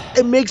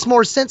 it makes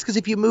more sense because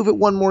if you move it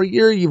one more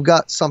year, you've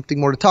got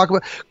something more to talk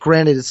about.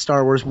 Granted, it's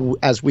Star Wars,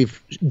 as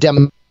we've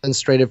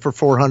demonstrated for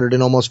 400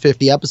 and almost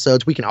 50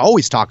 episodes. We can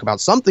always talk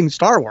about something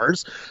Star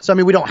Wars. So, I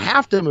mean, we don't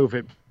have to move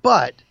it.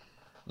 But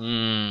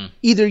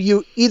either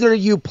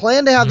you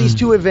plan to have these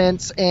two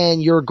events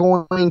and you're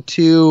going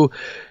to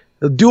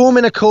do them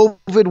in a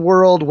COVID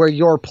world where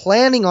you're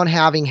planning on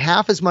having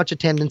half as much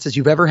attendance as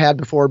you've ever had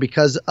before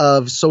because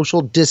of social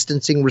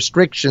distancing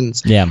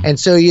restrictions. Yeah. And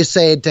so you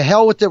say, to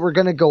hell with it, we're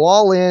going to go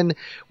all in.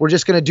 We're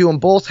just going to do them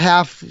both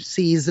half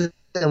season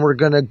and we're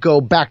going to go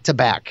back to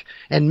back.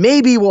 And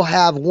maybe we'll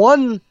have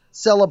one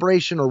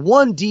celebration or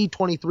one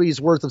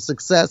D23's worth of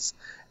success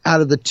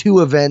out of the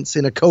two events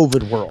in a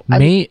COVID world.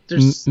 Maybe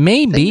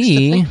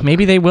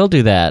they will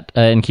do that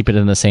and keep it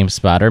in the same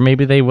spot, or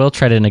maybe they will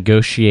try to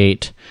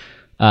negotiate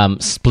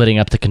splitting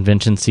up the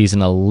convention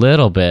season a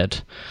little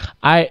bit.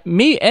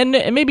 Maybe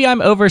I'm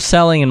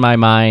overselling in my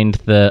mind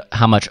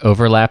how much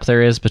overlap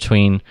there is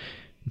between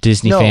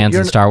Disney fans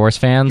and Star Wars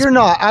fans. You're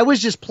not. I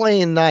was just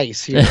playing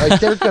nice here. Like,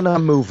 they're gonna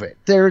move it.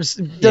 There's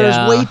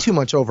way too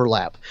much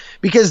overlap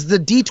because the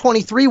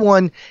D23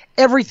 one,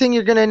 everything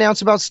you're gonna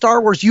announce about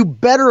Star Wars, you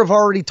better have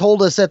already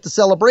told us at the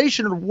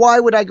Celebration. Why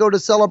would I go to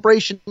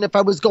Celebration if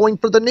I was going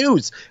for the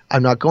news?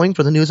 I'm not going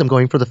for the news. I'm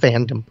going for the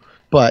fandom.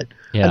 But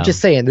I'm just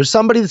saying, there's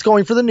somebody that's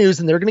going for the news,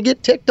 and they're going to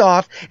get ticked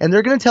off, and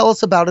they're going to tell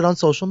us about it on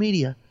social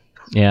media.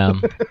 Yeah.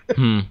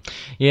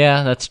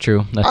 Yeah, that's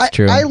true.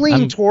 True. I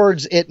lean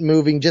towards it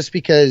moving just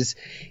because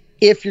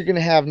if you're going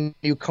to have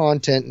new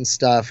content and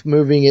stuff,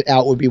 moving it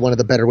out would be one of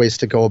the better ways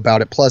to go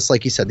about it. Plus,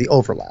 like you said, the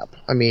overlap.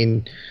 I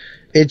mean,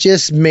 it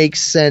just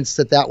makes sense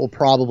that will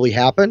probably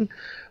happen.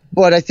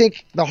 But I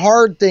think the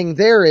hard thing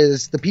there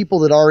is the people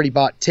that already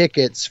bought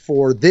tickets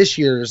for this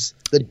year's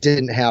that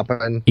didn't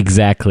happen.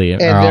 Exactly.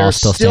 And are all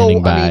still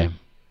standing by. I mean,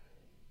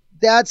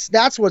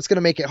 that's what's going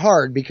to make it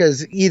hard,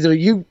 because either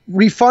you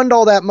refund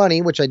all that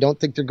money, which I don't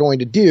think they're going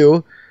to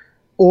do,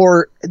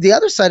 or the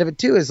other side of it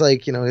too is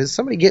like, is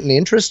somebody getting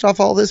interest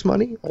off all this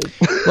money?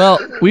 Well,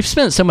 we've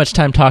spent so much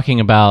time talking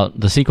about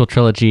the sequel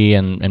trilogy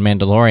and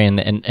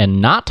Mandalorian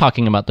and not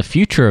talking about the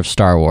future of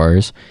Star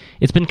Wars.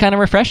 It's been kind of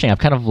refreshing. I've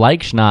kind of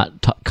liked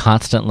not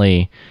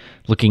constantly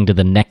looking to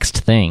the next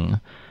thing.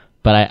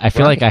 But I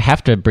feel like I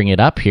have to bring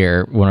it up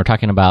here when we're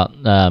talking about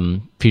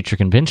future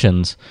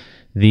conventions.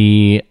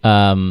 The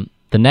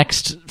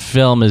next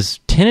film is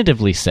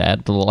tentatively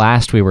set. The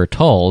last we were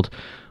told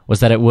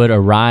was that it would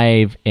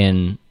arrive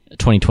in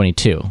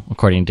 2022,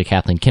 according to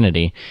Kathleen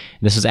Kennedy.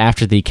 This is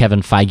after the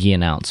Kevin Feige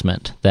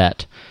announcement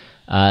that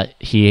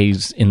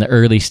he's in the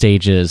early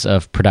stages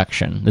of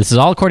production. This is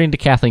all according to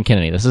Kathleen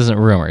Kennedy. This isn't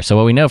rumor. So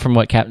what we know from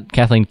what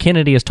Kathleen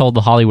Kennedy has told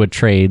the Hollywood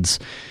Trades,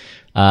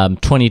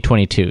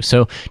 2022.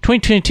 So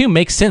 2022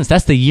 makes sense.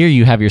 That's the year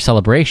you have your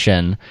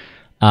celebration.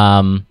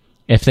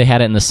 If they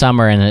had it in the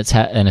summer and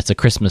it's a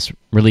Christmas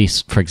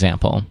release, for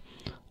example.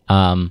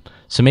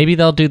 So maybe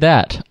they'll do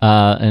that,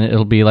 and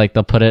it'll be like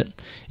they'll put it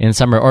in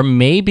summer, or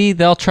maybe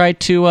they'll try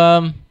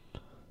to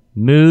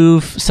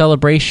move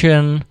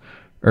Celebration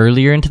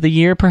earlier into the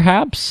year,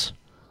 perhaps,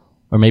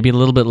 or maybe a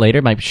little bit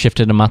later. Might shift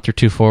it a month or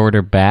two forward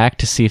or back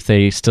to see if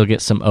they still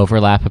get some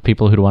overlap of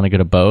people who want to go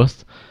to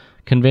both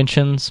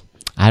conventions.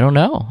 I don't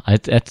know.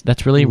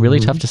 That's really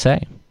tough to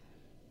say.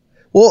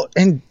 Well,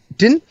 and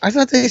I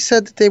thought they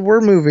said that they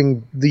were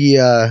moving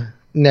the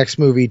next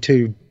movie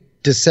to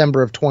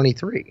December of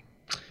 23.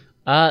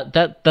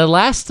 That the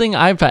last thing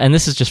and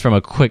this is just from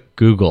a quick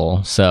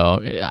Google,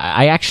 so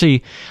I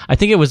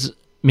think it was,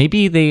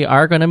 maybe they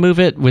are going to move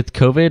it with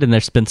COVID, and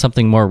there's been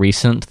something more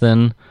recent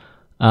than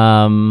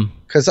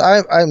because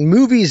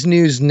Movies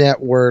News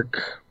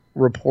Network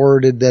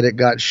reported that it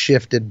got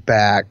shifted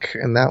back,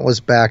 and that was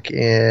back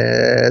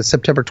in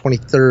September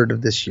 23rd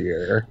of this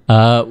year.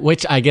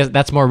 Which I guess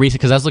that's more recent,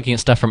 because I was looking at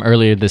stuff from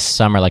earlier this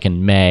summer, like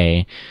in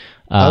May.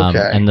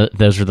 Okay. And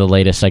those are the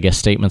latest, I guess,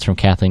 statements from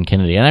Kathleen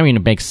Kennedy. And I mean,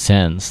 it makes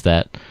sense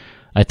that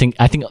I think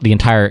the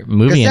entire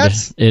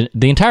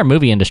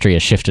movie industry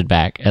has shifted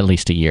back at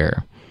least a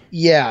year.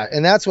 Yeah,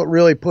 and that's what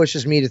really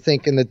pushes me to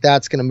thinking that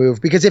that's going to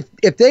move, because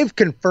if they've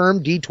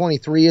confirmed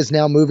D23 is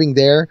now moving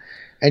there,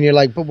 and you're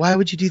like, but why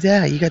would you do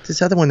that? You got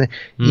this other one.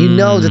 You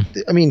know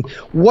that. I mean,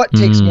 what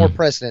takes more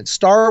precedence,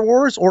 Star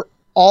Wars or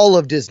all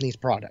of Disney's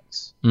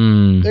products?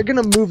 They're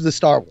going to move the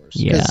Star Wars.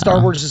 Yeah. Star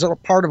Wars is a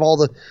part of all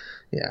the.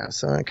 Yeah,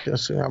 so I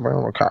guess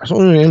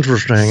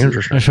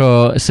interesting.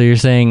 So you're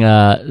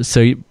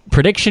saying,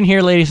 prediction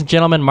here, ladies and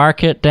gentlemen,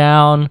 mark it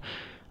down.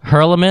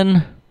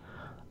 Hurleman,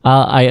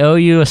 I owe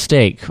you a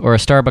steak or a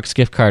Starbucks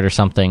gift card or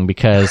something,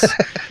 because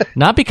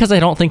not because I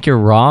don't think you're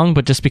wrong,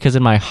 but just because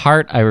in my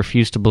heart I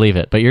refuse to believe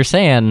it. But you're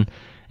saying,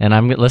 and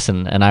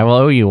and I will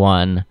owe you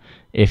one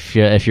if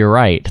you're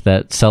right,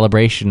 that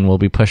Celebration will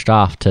be pushed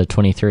off to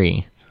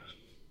 23.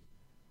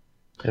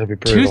 It'll be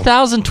brutal.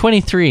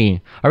 2023.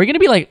 Are we going to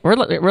be like,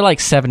 we're like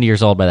 70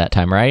 years old by that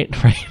time, right?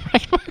 Right.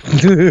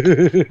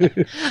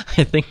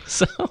 I think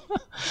so.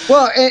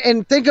 Well,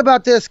 and think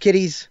about this,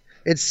 kiddies.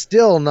 It's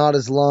still not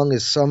as long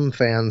as some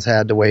fans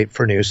had to wait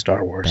for new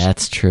Star Wars.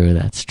 That's true.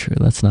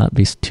 Let's not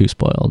be too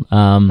spoiled.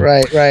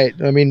 Right.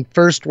 I mean,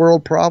 first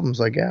world problems,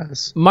 I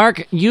guess.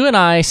 Mark, you and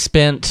I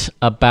spent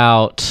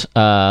about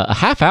a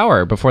half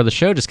hour before the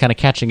show just kind of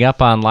catching up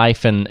on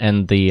life and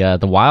the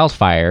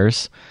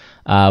wildfires.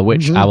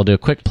 Which I will do a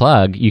quick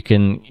plug. You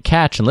can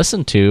catch and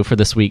listen to for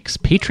this week's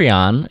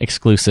Patreon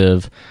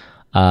exclusive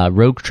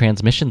Rogue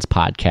Transmissions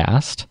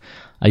podcast.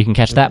 You can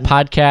catch that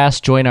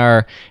podcast, join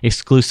our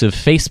exclusive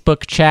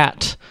Facebook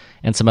chat,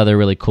 and some other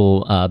really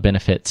cool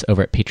benefits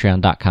over at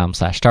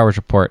patreon.com/Star Wars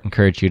Report.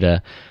 Encourage you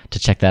to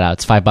check that out.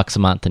 It's $5 a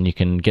month, and you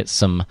can get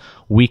some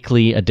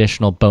weekly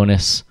additional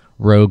bonus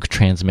Rogue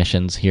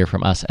Transmissions here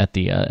from us at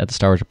the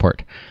Star Wars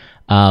Report.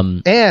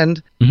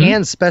 And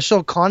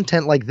special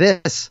content like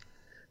this.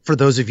 For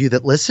those of you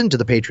that listen to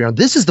the Patreon,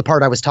 this is the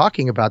part I was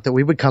talking about that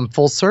we would come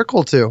full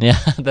circle to. Yeah,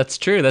 that's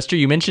true.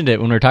 You mentioned it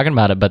when we were talking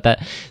about it, but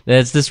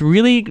that's this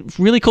really,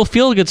 really cool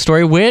feel-good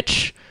story,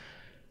 which,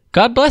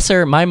 God bless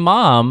her, my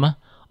mom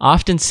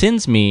often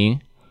sends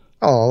me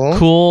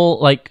cool,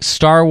 like,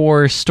 Star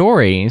Wars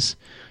stories.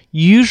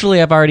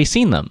 Usually I've already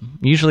seen them.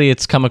 Usually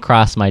it's come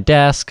across my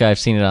desk. I've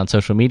seen it on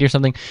social media or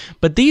something.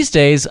 But these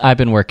days I've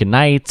been working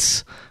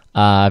nights.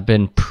 I've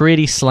been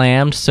pretty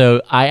slammed,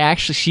 so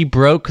she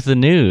broke the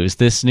news,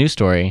 this news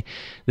story.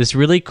 This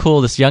really cool,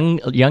 this young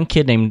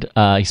kid named,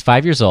 he's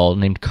 5 years old,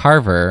 named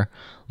Carver,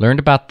 learned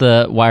about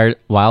the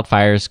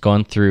wildfires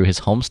going through his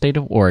home state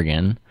of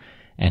Oregon,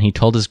 and he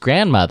told his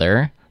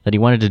grandmother that he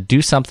wanted to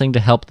do something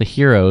to help the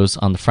heroes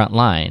on the front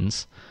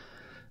lines.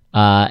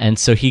 And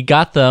so he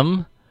got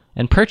them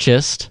and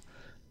purchased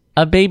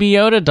a Baby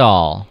Yoda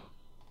doll.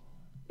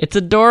 It's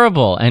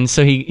adorable, and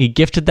so he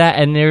gifted that,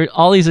 and there are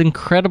all these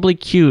incredibly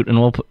cute,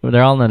 and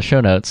they're all in the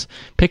show notes,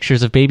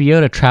 pictures of Baby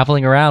Yoda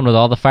traveling around with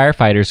all the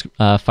firefighters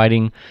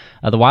fighting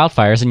the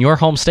wildfires in your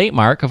home state,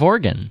 Mark, of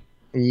Oregon.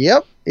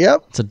 Yep.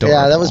 It's adorable.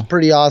 Yeah, that was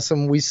pretty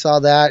awesome. We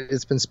saw that.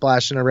 It's been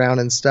splashing around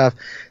and stuff,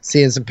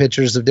 seeing some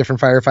pictures of different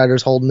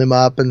firefighters holding him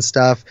up and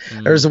stuff.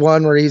 There's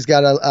one where he's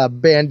got a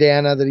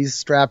bandana that he's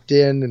strapped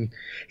in, and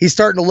he's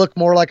starting to look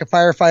more like a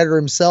firefighter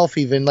himself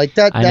even. Like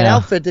that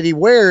outfit that he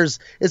wears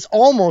is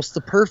almost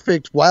the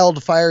perfect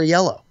wildfire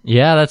yellow.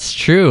 Yeah, that's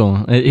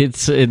true.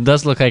 It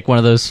does look like one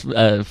of those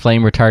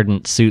flame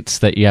retardant suits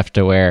that you have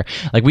to wear.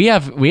 Like we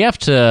have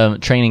to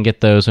train and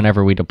get those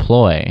whenever we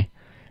deploy.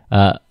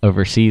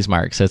 Overseas,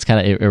 Mark. So it's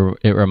kind of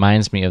it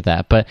reminds me of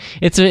that. But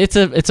it's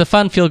a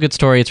fun feel good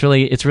story. It's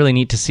really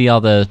neat to see all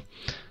the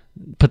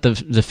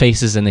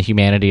faces and the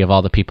humanity of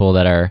all the people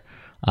that are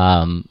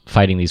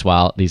fighting these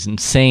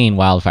insane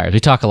wildfires. We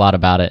talk a lot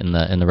about it in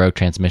the Rogue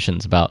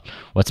Transmissions about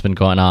what's been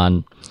going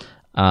on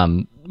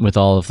with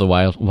all of the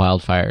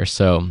wildfires.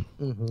 So,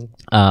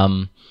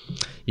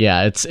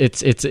 yeah,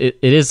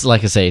 it is,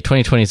 like I say,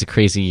 2020 is a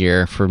crazy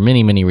year for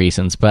many, many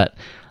reasons, but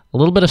a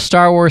little bit of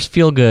Star Wars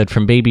feel good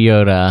from Baby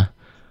Yoda.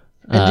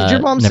 And did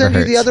your mom send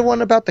you the other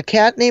one about the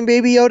cat named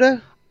Baby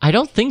Yoda? I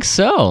don't think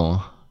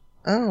so.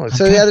 Oh,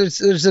 so yeah,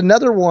 there's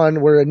another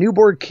one where a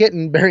newborn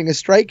kitten bearing a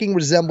striking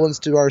resemblance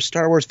to our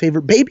Star Wars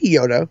favorite Baby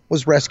Yoda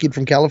was rescued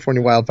from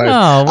California wildfires.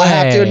 No way. I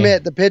have to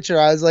admit, the picture,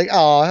 I was like,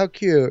 oh, how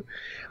cute.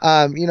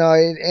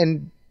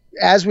 And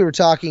as we were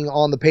talking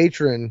on the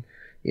Patreon,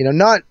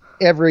 not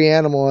every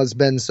animal has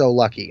been so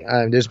lucky.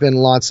 There's been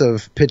lots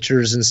of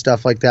pictures and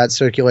stuff like that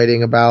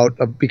circulating about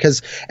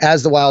because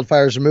as the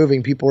wildfires are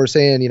moving, people are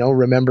saying,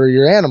 remember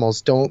your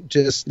animals. Don't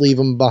just leave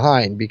them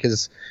behind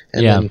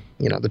then,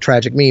 the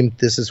tragic meme,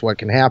 this is what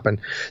can happen.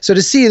 So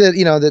to see that,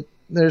 that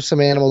there's some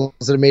animals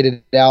that have made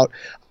it out.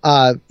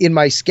 In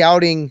my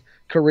scouting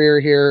career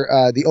here,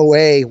 the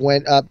OA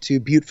went up to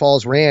Butte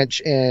Falls Ranch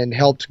and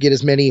helped get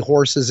as many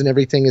horses and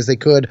everything as they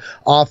could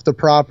off the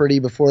property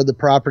before the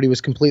property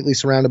was completely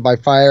surrounded by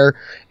fire,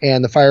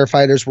 and the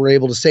firefighters were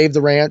able to save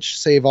the ranch,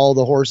 save all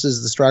the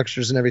horses, the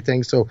structures and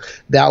everything. So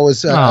that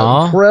was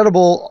an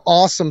incredible,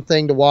 awesome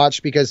thing to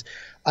watch because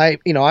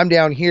I'm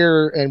down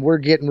here and we're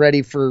getting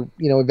ready for,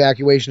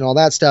 evacuation and all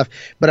that stuff,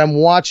 but I'm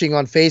watching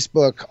on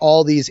Facebook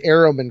all these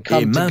airmen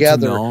come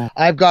together.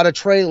 I've got a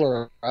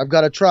trailer. I've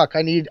got a truck.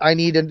 I need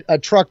a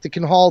truck that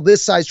can haul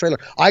this size trailer.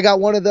 I got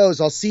one of those.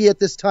 I'll see you at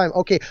this time.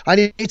 Okay.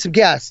 I need some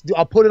gas.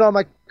 I'll put it on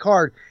my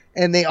card.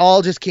 And they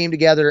all just came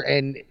together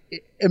and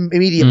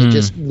immediately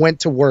just went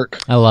to work.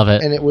 I love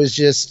it. And it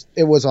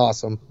was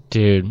awesome.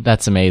 Dude,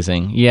 that's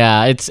amazing.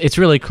 Yeah. It's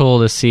really cool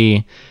to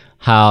see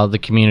how the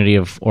community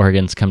of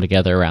Oregons come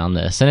together around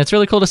this. And it's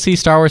really cool to see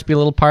Star Wars be a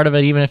little part of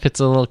it, even if it's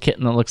a little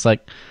kitten that looks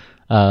like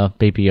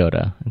Baby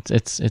Yoda.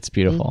 It's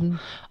beautiful.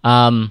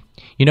 Mm-hmm.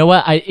 You know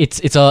what? It's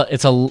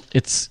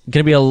going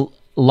to be a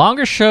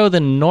longer show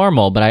than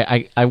normal, but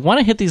I want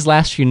to hit these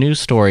last few news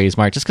stories,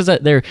 Mark, just because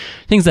they're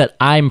things that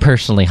I'm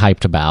personally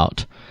hyped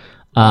about.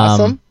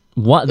 Awesome.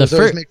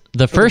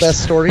 The first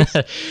best stories.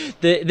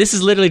 This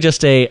is literally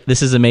just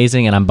this is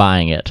amazing and I'm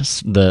buying it.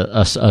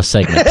 A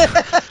segment.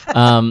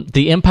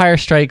 The Empire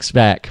Strikes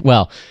Back.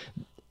 Well,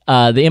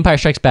 The Empire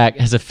Strikes Back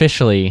has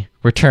officially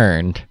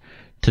returned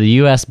to the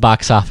U.S.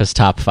 box office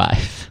top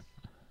 5.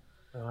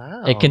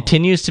 Wow. It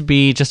continues to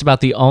be just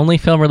about the only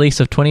film release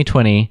of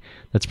 2020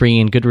 that's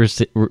bringing in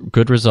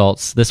good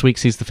results. This week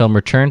sees the film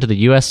return to the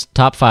U.S.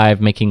 top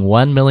 5, making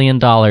 $1 million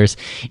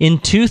in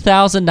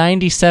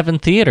 2,097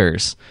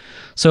 theaters.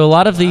 So a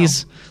lot of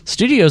these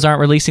studios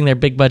aren't releasing their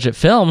big budget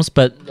films,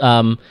 but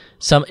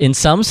in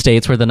some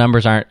states where the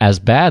numbers aren't as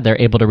bad,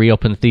 they're able to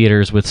reopen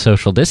theaters with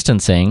social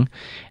distancing.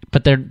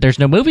 But there's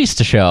no movies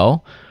to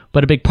show.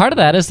 But a big part of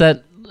that is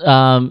that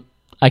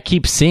I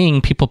keep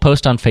seeing people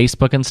post on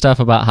Facebook and stuff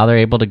about how they're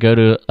able to go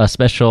to a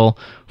special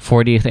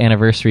 40th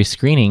anniversary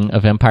screening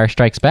of Empire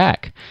Strikes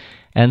Back.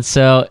 And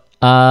so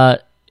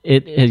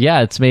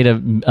it's made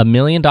 $1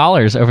 million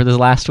over the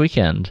last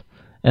weekend.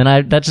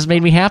 And that just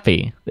made me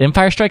happy.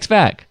 Empire Strikes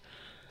Back.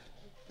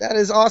 That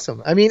is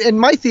awesome. I mean, in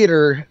my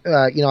theater,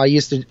 I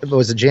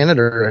was a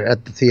janitor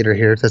at the theater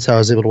here. That's how I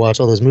was able to watch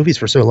all those movies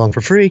for so long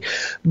for free.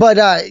 But,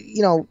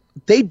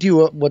 they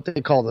do what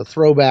they call the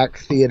throwback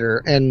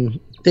theater, and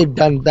they've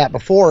done that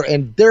before.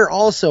 And they're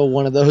also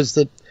one of those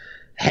that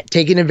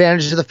taking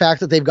advantage of the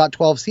fact that they've got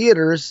 12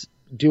 theaters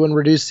doing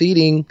reduced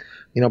seating,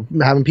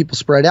 having people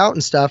spread out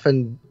and stuff,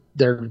 and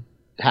they're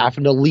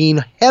having to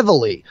lean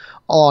heavily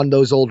on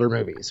those older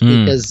movies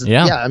because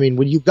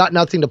when you've got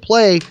nothing to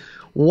play,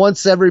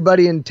 once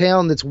everybody in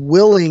town that's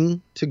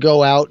willing to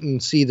go out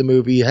and see the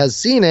movie has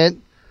seen it,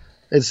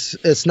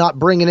 it's not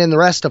bringing in the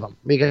rest of them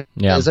because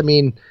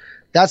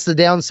that's the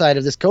downside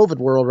of this COVID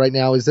world right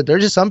now is that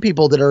there's just some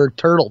people that are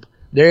turtled.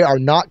 They are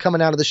not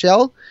coming out of the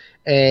shell.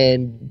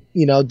 And,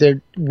 we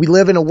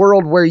live in a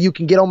world where you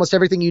can get almost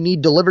everything you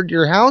need delivered to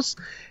your house,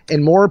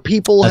 and more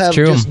people have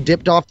just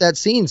dipped off that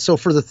scene. So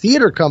for the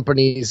theater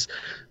companies,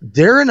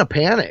 they're in a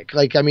panic.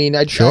 I think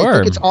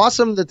it's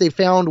awesome that they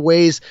found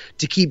ways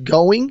to keep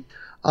going.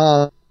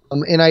 And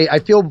I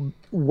feel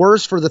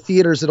worse for the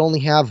theaters that only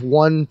have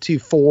 1 to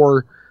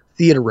 4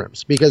 theater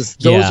rooms because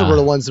those are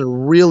the ones that are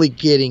really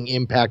getting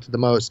impacted the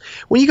most.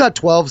 When you got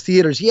 12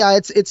 theaters,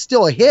 it's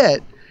still a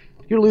hit.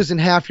 You're losing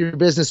half your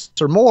business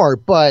or more,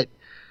 but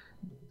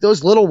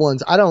those little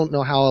ones, I don't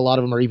know how a lot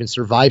of them are even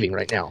surviving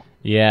right now.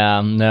 Yeah,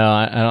 no,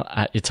 I don't.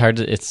 It's hard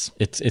to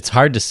it's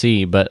hard to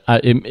see, but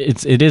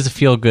it is a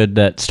feel good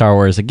that Star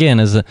Wars again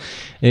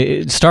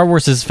Star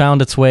Wars has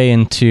found its way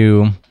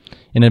into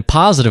in a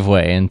positive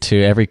way into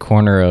every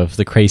corner of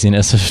the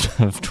craziness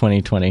of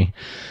 2020.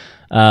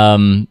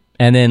 And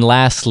then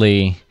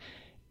lastly,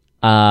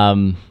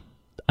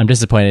 I'm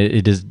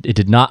disappointed. It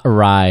did not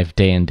arrive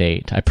day and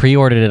date. I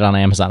pre-ordered it on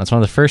Amazon. It's one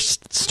of the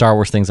first Star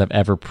Wars things I've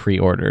ever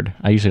pre-ordered.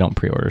 I usually don't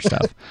pre-order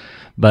stuff.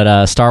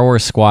 But Star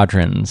Wars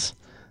Squadrons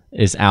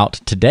is out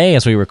today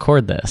as we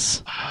record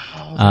this.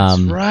 Oh,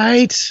 that's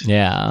right.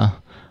 Yeah.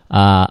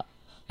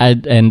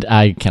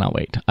 I cannot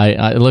wait.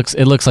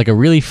 It looks like a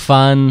really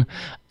fun.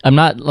 I'm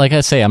not, like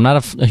I say, I'm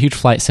not a huge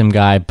flight sim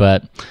guy,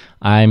 but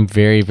I'm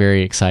very,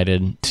 very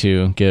excited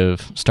to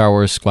give Star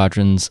Wars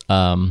Squadrons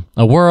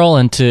a whirl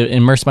and to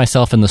immerse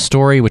myself in the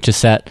story, which is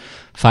set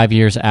 5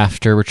 years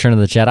after Return of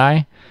the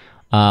Jedi.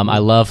 I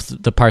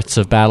love the parts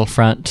of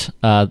Battlefront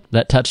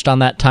that touched on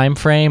that time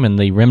frame and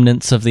the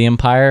remnants of the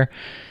Empire,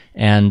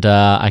 and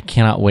I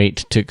cannot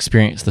wait to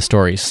experience the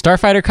stories.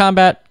 Starfighter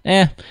combat,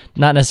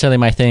 not necessarily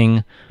my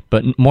thing,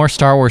 but more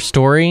Star Wars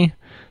story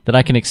that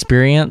I can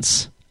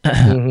experience.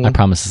 I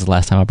promise this is the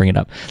last time I'll bring it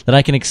up. That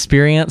I can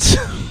experience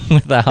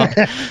without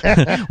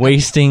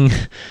wasting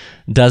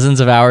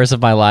dozens of hours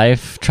of my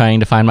life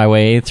trying to find my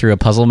way through a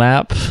puzzle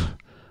map.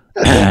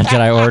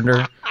 Jedi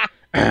Order.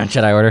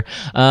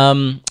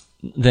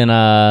 Then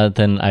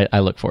I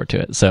look forward to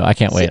it. So I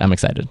can't wait. I'm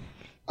excited.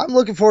 I'm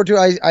looking forward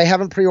to it. I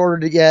haven't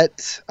pre-ordered it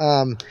yet.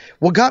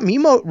 What got me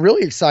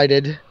really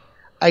excited,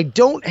 I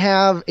don't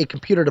have a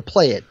computer to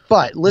play it,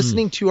 but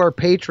listening to our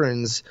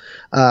patrons,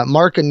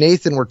 Mark and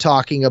Nathan were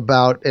talking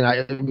about, and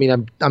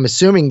I'm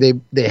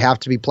assuming they have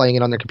to be playing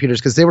it on their computers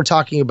because they were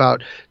talking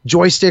about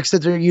joysticks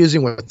that they're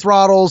using with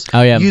throttles,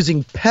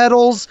 using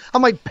pedals.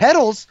 I'm like,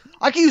 pedals?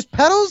 I can use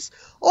pedals?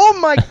 Oh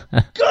my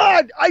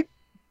God!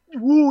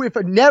 If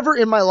never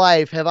in my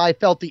life have I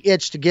felt the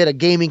itch to get a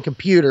gaming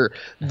computer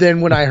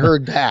than when I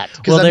heard that.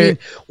 Because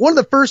one of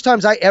the first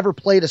times I ever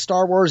played a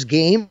Star Wars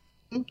game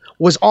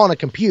was on a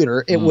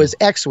computer. It was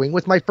X-Wing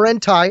with my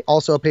friend Ty,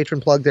 also a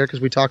patron plug there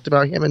because we talked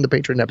about him in the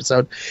patron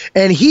episode.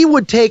 And he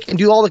would take and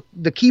do all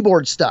the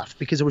keyboard stuff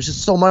because there was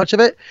just so much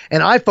of it.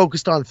 And I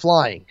focused on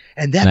flying.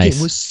 And that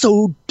game was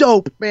so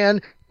dope,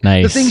 man.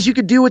 Nice. The things you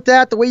could do with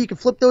that, the way you can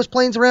flip those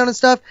planes around and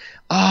stuff.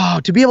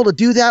 Oh, to be able to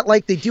do that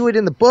like they do it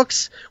in the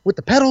books with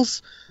the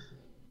pedals.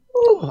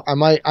 Ooh, I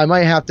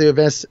might have to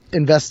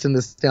invest in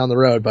this down the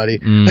road, buddy.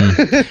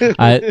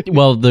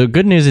 Well, the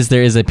good news is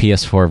there is a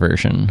PS4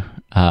 version.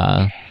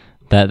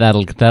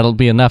 That'll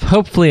be enough,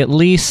 hopefully, at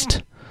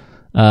least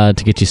to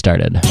get you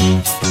started.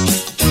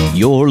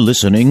 You're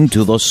listening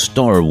to the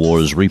Star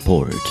Wars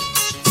Report.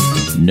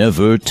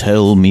 Never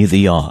tell me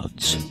the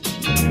odds.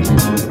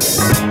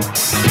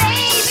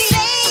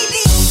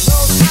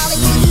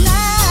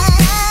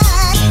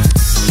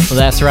 Well,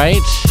 that's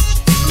right.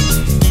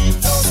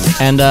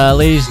 And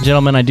ladies and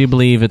gentlemen, I do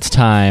believe it's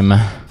time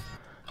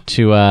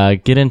to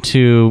get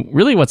into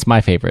really what's my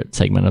favorite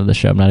segment of the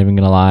show. I'm not even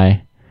going to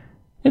lie.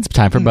 It's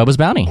time for Bubba's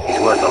Bounty. He's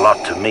worth a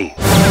lot to me.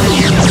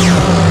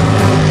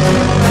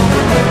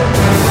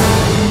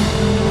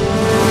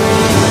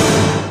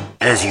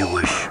 As you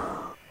wish.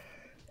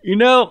 You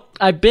know,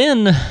 I've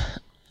been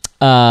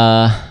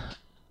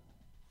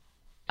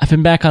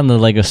back on the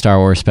Lego Star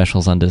Wars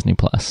specials on Disney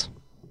Plus.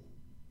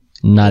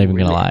 Not even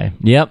gonna lie.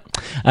 Yep,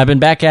 I've been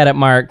back at it,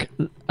 Mark.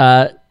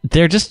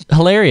 They're just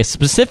hilarious.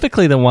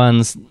 Specifically, the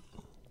ones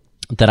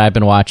that I've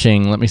been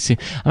watching. Let me see.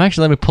 Let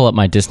me pull up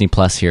my Disney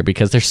Plus here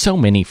because there's so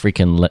many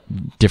freaking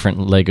different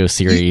Lego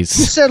series.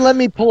 You said let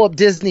me pull up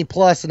Disney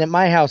Plus, and at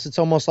my house, it's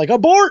almost like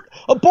abort.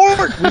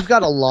 We've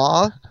got a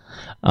law.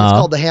 It's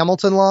called the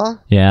Hamilton Law.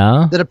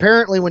 Yeah. That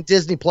apparently when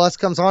Disney Plus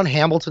comes on,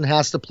 Hamilton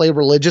has to play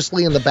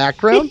religiously in the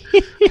background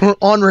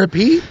on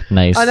repeat.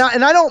 Nice. And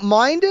I don't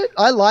mind it.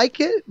 I like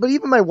it. But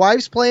even my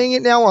wife's playing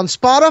it now on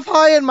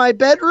Spotify in my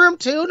bedroom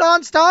too,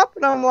 nonstop.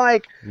 And I'm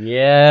like,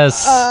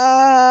 yes.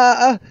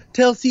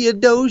 Tell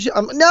Theodosia.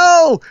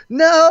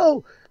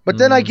 No. But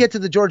then I get to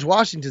the George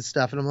Washington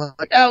stuff, and I'm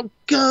like,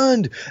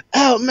 outgunned,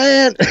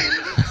 outman.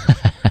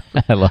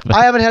 I love it.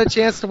 I haven't had a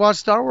chance to watch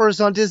Star Wars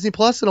on Disney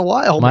Plus in a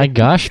while. My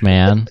gosh,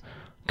 man.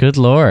 Good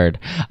Lord.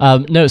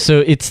 No,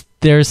 so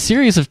there's a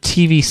series of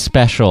TV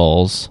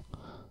specials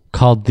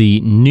called the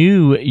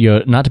new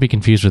Yoda, not to be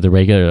confused with the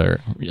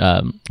regular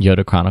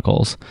Yoda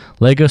Chronicles.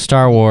 Lego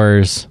Star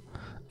Wars,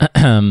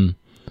 the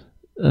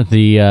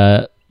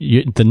new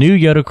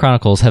Yoda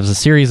Chronicles has a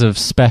series of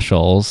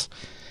specials,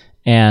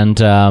 and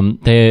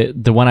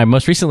the one I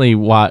most recently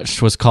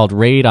watched was called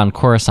Raid on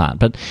Coruscant.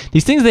 But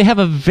these things, they have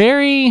a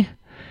very...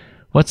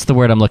 what's the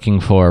word I'm looking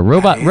for?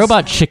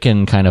 Robot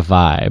chicken kind of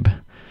vibe.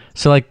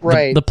 So like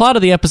the plot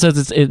of the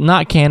episodes, it's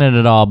not canon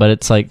at all, but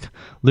it's like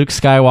Luke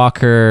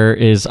Skywalker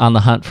is on the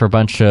hunt for a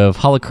bunch of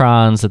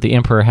holocrons that the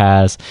Emperor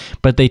has,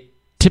 but they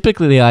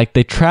typically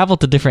they travel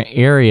to different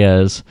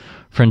areas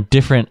from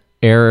different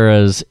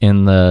eras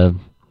in the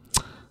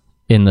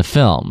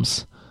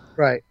films.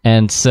 Right.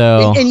 And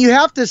so and you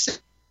have to say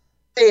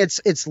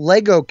it's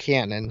Lego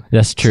canon.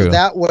 That's true. So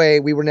that way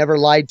we were never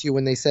lied to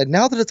when they said,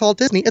 now that it's all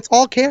Disney, it's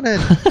all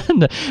canon.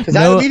 Because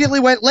I immediately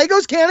went,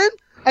 Lego's canon?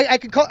 I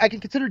can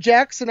consider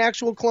Jax an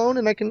actual clone,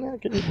 and I can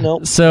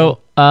no.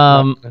 So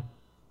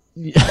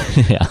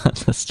yeah,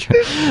 that's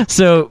true.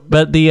 So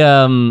but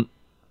there's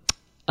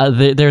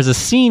a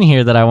scene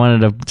here that I wanted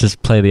to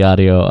just play the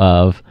audio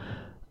of.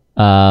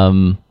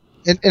 And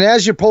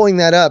as you're pulling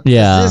that up,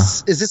 yeah.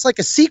 is this like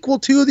a sequel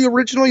to the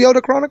original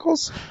Yoda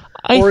Chronicles?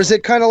 Or is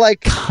it kind of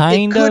like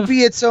it could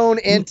be its own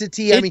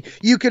entity? I mean,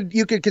 you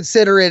could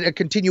consider it a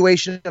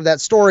continuation of that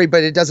story,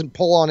 but it doesn't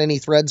pull on any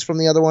threads from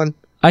the other one.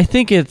 I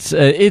think it's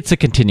a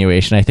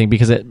continuation. I think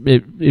because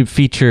it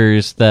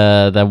features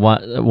the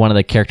one of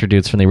the character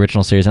dudes from the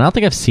original series, and I don't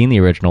think I've seen the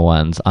original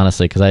ones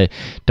honestly because I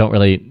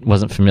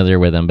wasn't familiar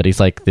with him. But he's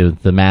like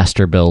the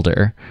master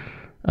builder.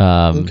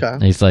 Okay.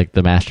 He's like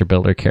the master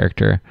builder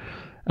character,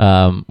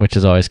 which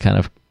is always kind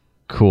of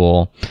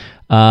cool.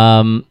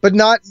 But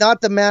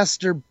not the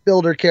master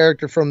builder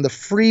character from the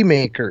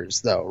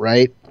Freemakers, though,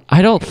 right?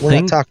 I don't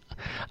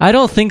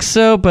think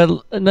so, but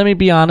let me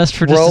be honest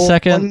for just a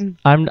second.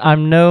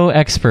 I'm no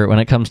expert when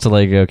it comes to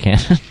Lego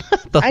canon.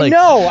 I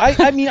know.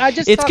 I mean, I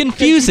just it's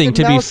confusing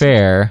to be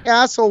fair.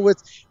 Castle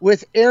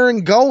with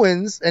Aaron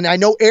Goins, and I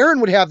know Aaron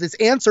would have this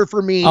answer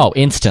for me. Oh,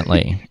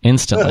 instantly.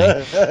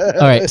 All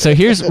right, so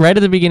here's right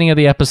at the beginning of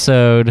the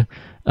episode.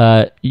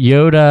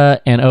 Yoda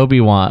and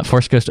Obi-Wan,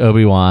 Force Ghost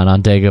Obi-Wan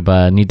on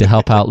Dagobah need to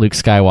help out Luke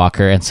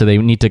Skywalker, and so they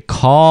need to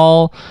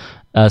call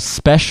a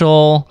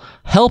special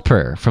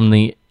helper from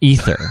the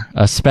ether,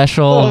 a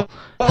special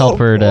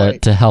helper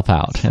to help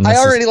out. And I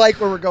already like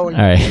where we're going.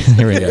 All right,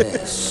 here we go.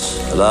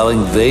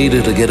 Allowing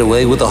Vader to get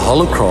away with the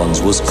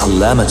holocrons was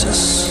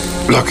calamitous.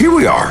 Lucky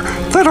we are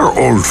that our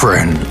old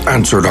friend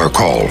answered our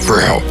call for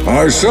help.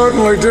 I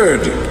certainly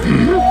did.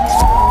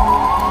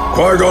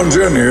 Qui-Gon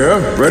Jinn here,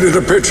 ready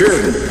to pitch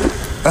in.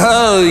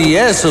 Oh,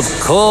 yes, of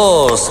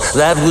course.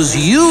 That was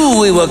you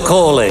we were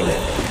calling.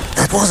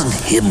 That wasn't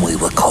him we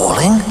were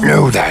calling.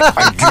 Know that,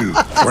 I do.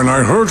 When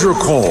I heard your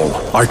call,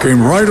 I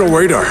came right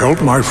away to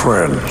help my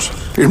friends.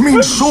 It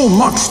means so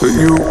much that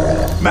you...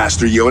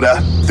 Master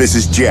Yoda, this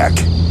is Jack.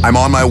 I'm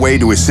on my way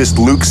to assist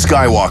Luke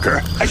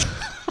Skywalker.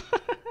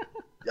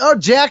 Oh,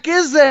 Jack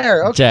is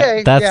there.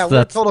 Okay. Jack,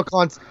 that's total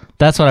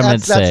that's what I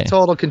meant to say. That's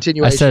total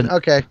continuation.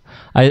 Okay.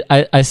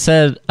 I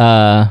said...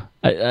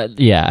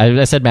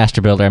 I said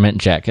Master Builder. I meant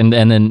Jack, and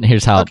then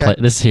here's how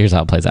here's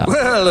how it plays out.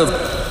 Well,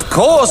 of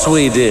course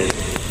we did.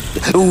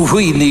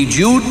 We need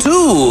you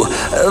too.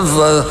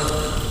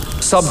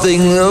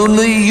 Something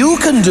only you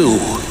can do.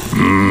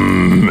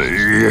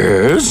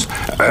 Yes.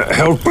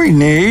 Help we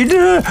need.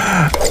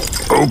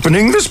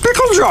 Opening this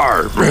pickle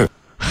jar.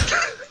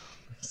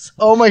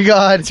 Oh my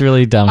God! It's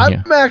really dumb.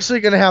 I'm actually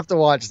gonna have to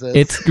watch this.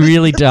 It's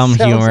really dumb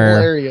humor.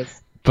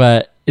 Hilarious.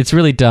 But. It's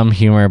really dumb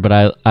humor,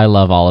 but I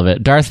love all of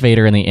it. Darth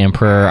Vader and the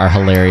Emperor are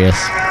hilarious.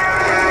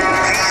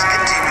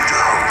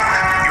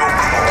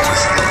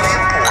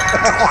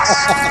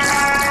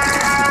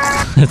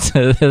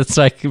 It's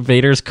like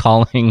Vader's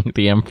calling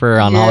the Emperor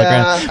on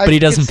hologram, but he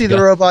doesn't. I can see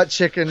the Robot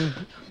Chicken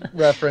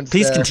reference.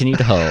 Please continue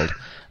to hold.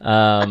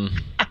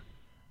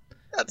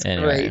 That's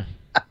great.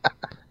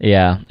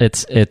 Yeah,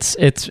 it's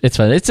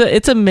fun. It's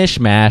a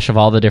mishmash of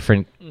all the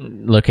different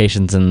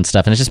locations and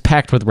stuff, and it's just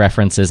packed with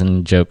references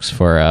and jokes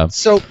for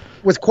So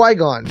with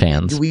Qui-Gon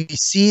fans, do we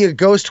see a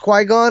ghost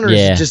Qui-Gon, or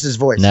is it just his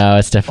voice? No,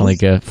 it's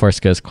definitely Force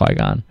Ghost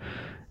Qui-Gon.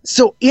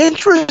 So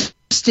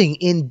interesting,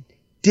 in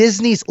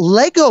Disney's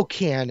Lego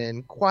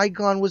canon,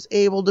 Qui-Gon was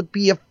able to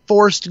be a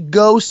forced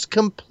ghost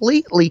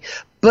completely,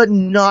 but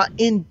not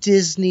in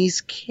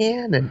Disney's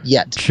canon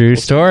yet. True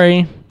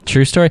story.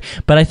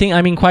 But I think,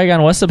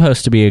 Qui-Gon was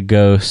supposed to be a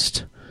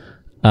ghost.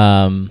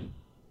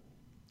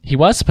 He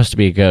was supposed to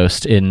be a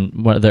ghost in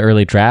one of the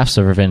early drafts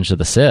of Revenge of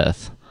the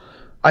Sith.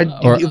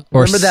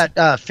 Remember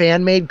that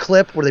fan-made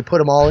clip where they put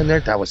them all in there?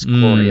 That was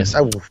glorious.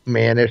 Oh,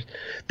 man.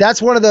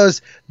 That's one of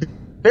those...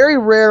 Very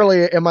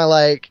rarely am I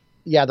like,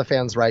 yeah, the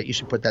fan's right. You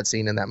should put that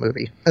scene in that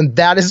movie. And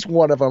that is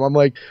one of them. I'm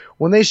like,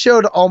 when they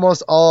showed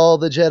almost all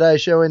the Jedi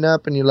showing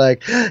up and you're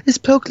like, it's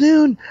Plo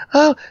Koon.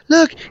 Oh,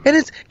 look. And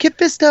it's Kit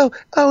Fisto.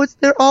 Oh,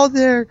 they're all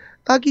there.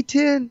 Aggie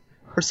Tin.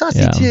 Or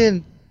Sassy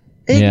Tin.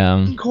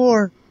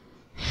 Angkor.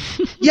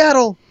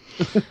 Yaddle.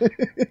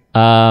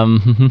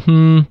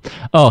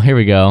 Oh, here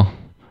we go.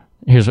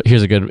 Here's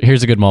a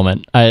good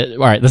moment. All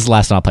right, this is the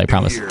last one I'll play, I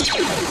promise.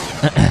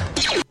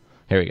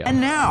 Here we go.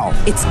 And now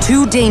it's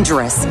too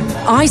dangerous.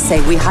 I say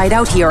we hide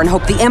out here and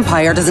hope the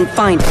Empire doesn't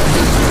find us.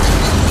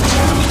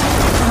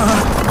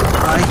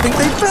 I think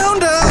they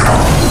found us.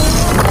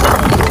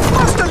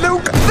 Master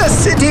Luke, the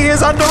city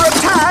is under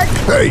attack.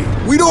 Hey,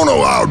 we don't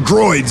allow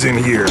droids in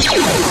here.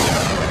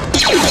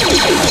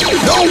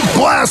 No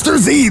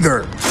blasters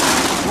either.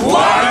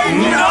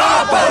 Lighten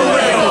up a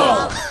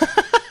little.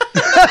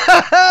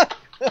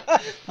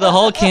 The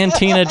whole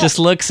cantina just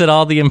looks at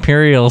all the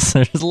Imperials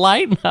and just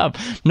lighten up.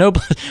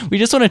 We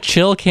just want a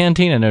chill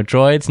cantina. No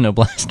droids, no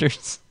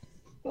blasters.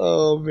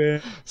 Oh,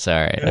 man.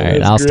 Sorry. All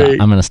right, I'll stop.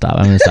 I'm going to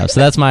stop. So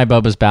that's my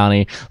Boba's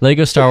Bounty.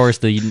 Lego Star Wars,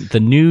 the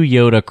new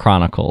Yoda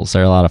Chronicles.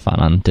 They're a lot of fun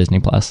on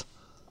Disney+.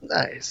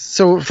 Nice.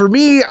 So for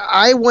me,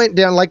 I went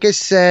down, like I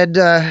said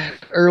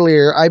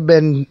earlier, I've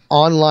been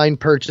online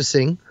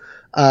purchasing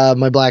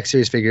my Black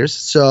Series figures.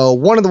 So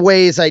one of the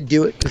ways I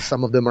do it, because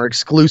some of them are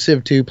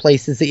exclusive to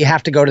places that you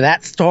have to go to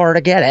that store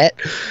to get it,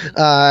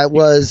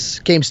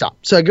 was GameStop.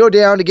 So I go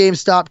down to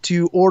GameStop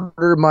to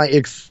order my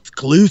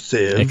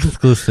exclusive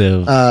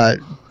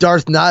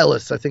Darth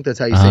Nihilus. I think that's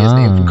how you say his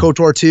name. From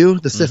KOTOR 2,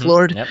 the Sith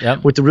Lord,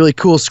 with the really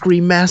cool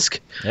Scream mask.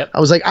 I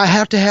was like, I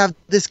have to have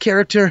this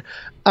character.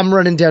 I'm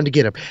running down to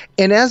get them.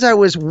 And as I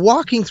was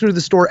walking through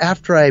the store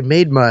after I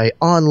made my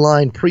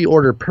online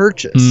pre-order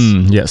purchase,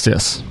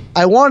 yes,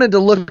 I wanted to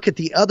look at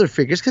the other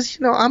figures because,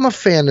 I'm a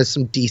fan of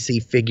some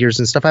DC figures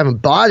and stuff. I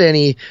haven't bought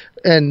any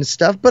and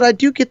stuff, but I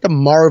do get the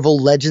Marvel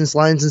Legends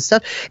lines and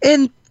stuff.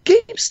 And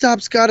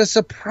GameStop's got a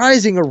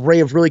surprising array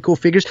of really cool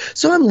figures.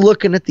 So I'm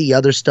looking at the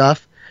other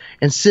stuff.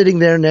 And sitting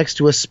there next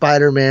to a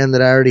Spider-Man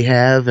that I already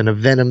have and a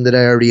Venom that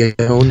I already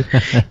own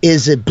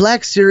is a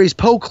Black Series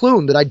Poe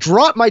Kloon that I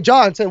dropped my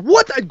jaw and said,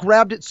 what? I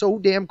grabbed it so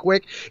damn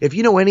quick. If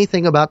you know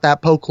anything about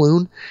that Poe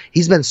Kloon,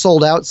 he's been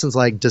sold out since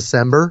like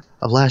December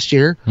of last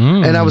year.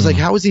 And I was like,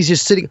 how is he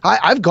just sitting?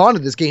 I've gone to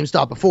this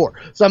GameStop before.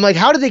 So I'm like,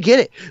 how did they get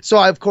it?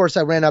 So of course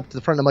I ran up to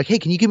the front. I'm like, hey,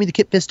 can you give me the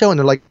Kit Fisto? And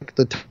they're like,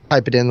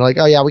 type it in. They're like,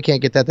 oh yeah, we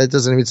can't get that. That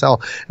doesn't even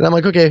sell. And I'm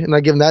like, okay. And I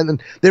give them that.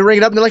 And they ring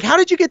it up and they're like, how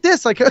did you get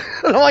this? Like, and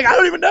I'm like, I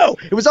don't even know.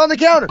 It was on the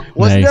counter.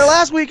 Wasn't there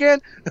last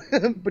weekend.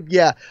 But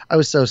yeah, I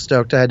was so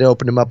stoked. I had to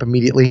open them up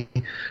immediately.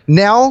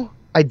 Now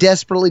I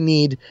desperately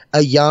need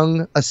a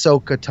young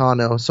Ahsoka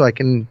Tano so I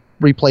can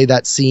replay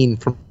that scene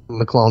from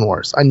the Clone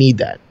Wars. I need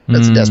that.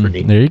 That's a desperate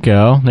need. There you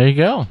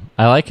go.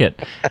 I like it.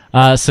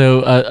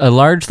 So a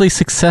largely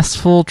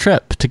successful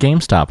trip to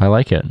GameStop. I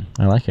like it.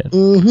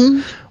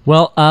 Mm-hmm.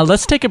 Well,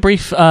 let's take a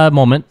brief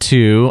moment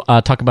to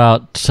talk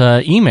about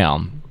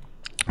email.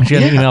 We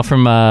got an email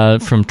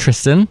from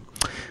Tristan.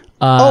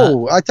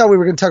 I thought we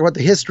were going to talk about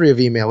the history of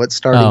email. It's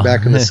starting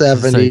back in the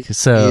 70s.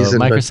 So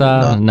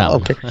Microsoft? No.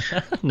 Okay.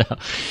 No.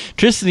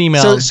 Tristan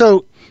email.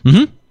 So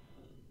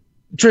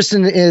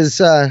Tristan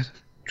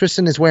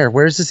is where?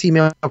 Where is this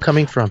email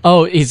coming from?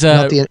 Oh, he's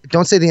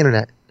don't say the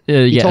internet.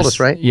 You told us,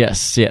 right?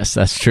 Yes,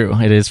 that's true.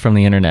 It is from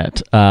the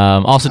internet.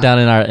 Also down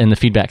in the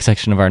feedback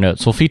section of our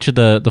notes, we'll feature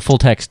the full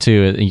text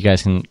too. You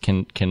guys can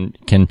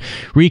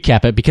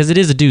recap it because it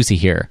is a doozy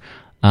here.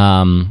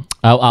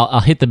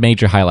 I'll hit the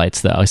major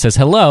highlights though. He says,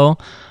 hello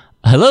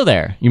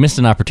there. You missed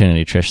an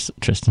opportunity,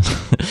 Tristan.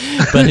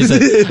 But he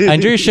said, I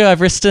enjoy your show.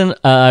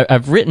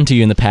 I've written to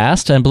you in the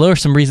past, and below are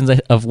some reasons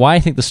of why I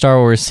think the Star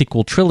Wars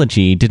sequel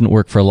trilogy didn't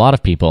work for a lot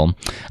of people.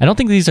 I don't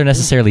think these are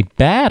necessarily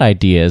bad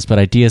ideas, but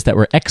ideas that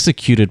were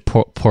executed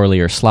poorly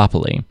or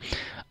sloppily.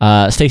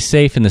 Stay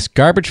safe in this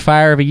garbage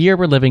fire of a year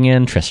we're living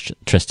in,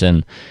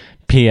 Tristan.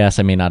 P.S.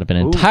 I may not have been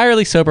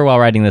entirely sober while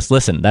writing this.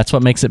 Listen, that's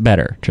what makes it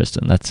better,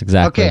 Tristan. That's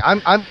exactly. Okay,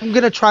 I'm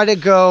going to try to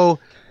go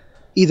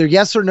either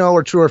yes or no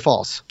or true or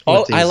false.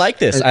 Oh, I like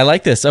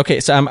this. Okay,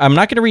 so I'm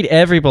not going to read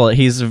every bullet.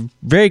 He's a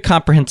very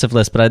comprehensive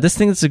list, but I just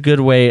think it's a good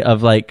way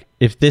of like,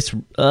 if this,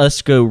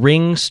 let's go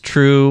rings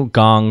true,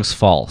 gongs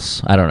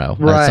false. I don't know.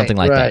 Something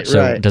like that.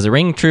 So does it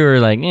ring true or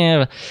like,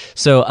 yeah.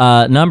 So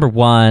number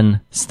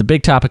one, it's the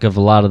big topic of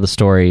a lot of the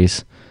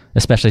stories,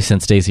 especially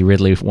since Daisy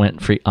Ridley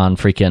went on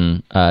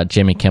freaking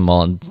Jimmy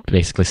Kimmel and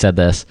basically said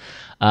this.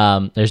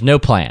 There's no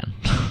plan.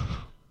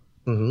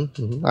 I'm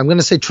going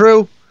to say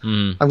true.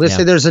 I'm going to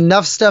say there's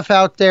enough stuff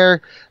out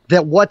there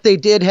that what they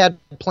did had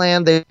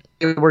planned. They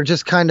were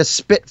just kind of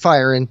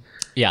spitfiring.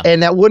 Yeah.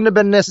 And that wouldn't have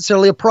been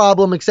necessarily a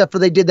problem, except for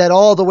they did that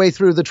all the way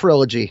through the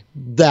trilogy.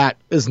 That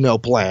is no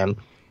plan.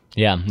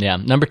 Yeah.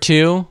 Number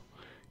two,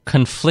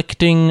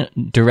 conflicting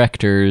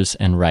directors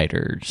and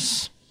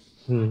writers.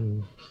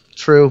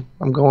 True.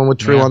 I'm going with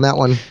true on that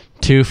one.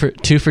 Two for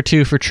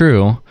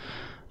true.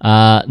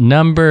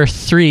 Number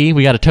three,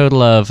 we got a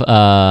total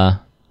of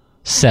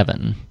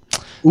 7.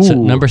 Ooh, so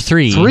number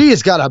 3. 3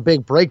 has got a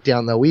big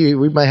breakdown, though. We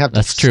might have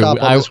to stop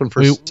on this one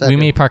for a second. We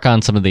may park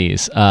on some of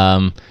these.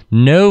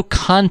 No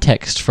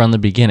context from the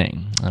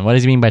beginning. And what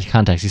does he mean by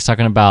context? He's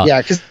talking about...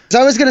 Yeah, because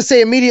I was going to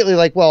say immediately,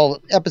 like,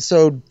 well,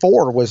 episode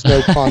 4 was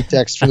no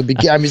context from the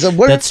beginning. I mean, so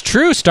that's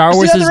true. Star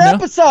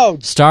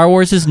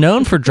Wars is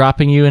known for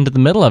dropping you into the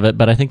middle of it,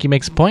 but I think he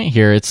makes a point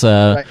here. It's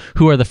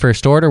who are the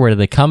First Order? Where do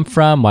they come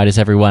from? Why does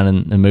everyone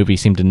in the movie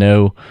seem to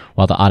know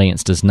while the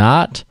audience does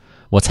not?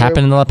 What's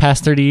happened in the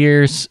past 30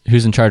 years?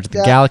 Who's in charge of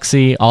the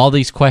galaxy? All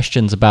these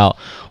questions about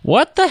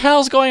what the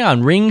hell's going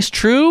on. Rings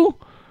true?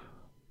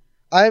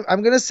 I'm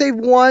going to say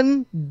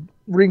 1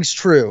 rings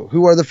true.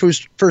 Who are the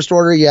First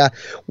Order? Yeah.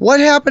 What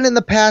happened in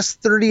the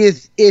past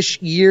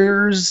 30-ish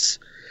years?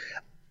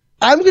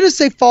 I'm going to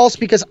say false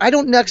because I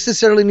don't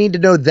necessarily need to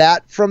know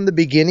that from the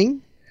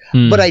beginning,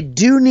 but I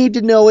do need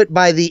to know it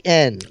by the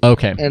end.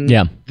 Okay. And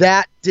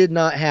that did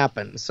not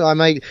happen. So I'm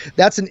like,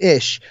 that's an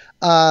ish.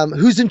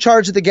 Who's in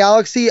charge of the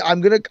galaxy?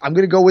 I'm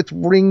gonna go with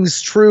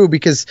rings true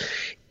because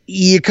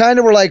you kind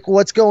of were like,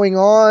 what's going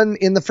on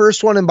in the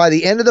first one, and by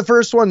the end of the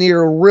first one,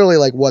 you're really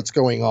like, what's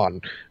going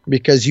on?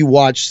 Because you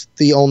watch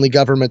the only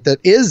government that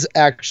is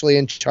actually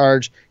in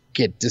charge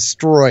get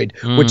destroyed,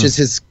 which is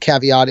his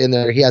caveat in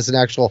there. He has an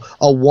actual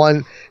a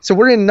 1. So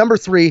we're in number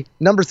 3,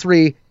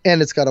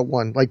 and it's got a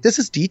 1. Like, this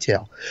is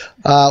detail.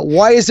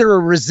 Why is there a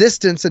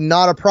resistance and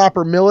not a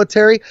proper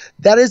military?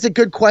 That is a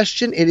good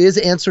question. It is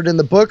answered in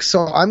the book,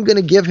 so I'm going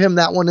to give him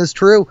that one as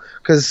true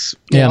because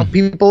you know,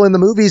 people in the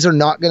movies are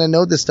not going to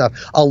know this stuff.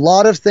 A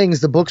lot of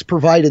things the books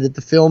provided that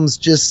the films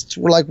just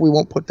were like, we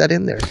won't put that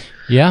in there.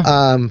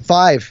 Yeah.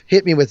 5,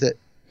 hit me with it.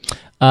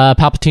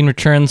 Palpatine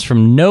returns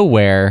from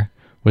nowhere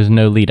with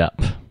no lead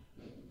up.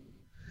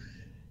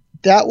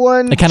 That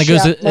one it kind of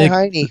goes.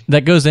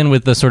 That goes in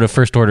with the sort of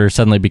First Order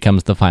suddenly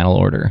becomes the Final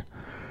Order.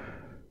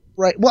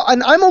 Right. Well,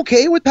 and I'm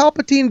okay with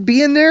Palpatine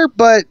being there,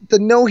 but the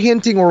no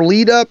hinting or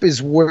lead up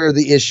is where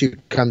the issue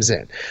comes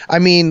in. I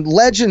mean,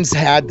 Legends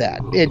had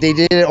that. They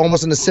did it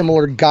almost in a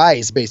similar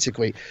guise,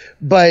 basically.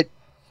 But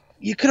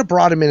you could have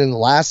brought him in the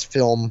last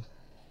film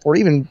or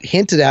even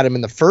hinted at him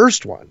in the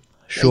first one.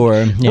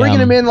 Sure.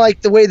 Bringing him in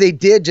like the way they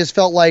did just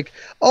felt like,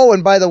 oh,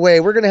 and by the way,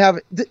 we're going to have...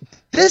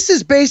 this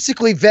is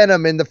basically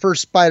Venom in the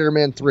first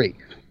Spider-Man 3.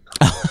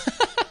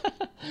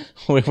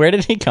 Where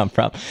did he come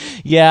from?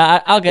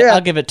 Yeah, I'll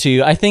give it to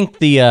you. I think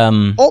the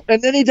oh,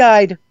 and then he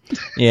died.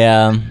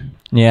 Yeah.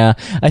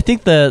 I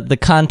think the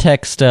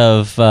context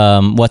of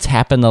what's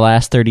happened the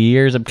last 30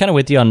 years, I'm kind of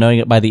with you on knowing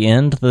it by the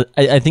end.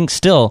 I think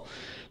still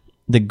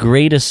the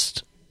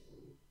greatest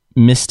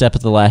misstep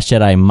of The Last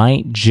Jedi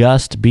might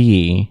just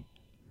be,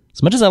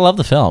 as much as I love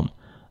the film,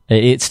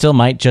 it still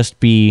might just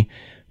be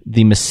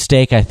the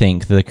mistake, I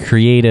think, the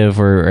creative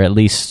or at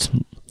least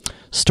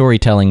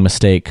storytelling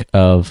mistake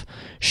of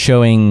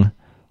showing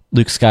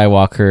Luke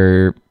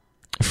Skywalker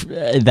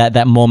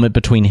that moment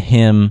between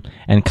him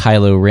and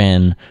Kylo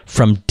Ren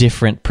from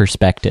different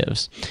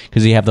perspectives,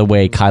 because you have the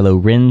way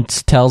Kylo Ren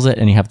tells it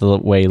and you have the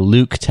way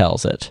Luke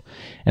tells it,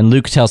 and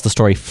Luke tells the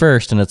story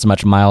first and it's a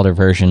much milder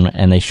version,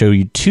 and they show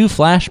you two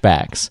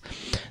flashbacks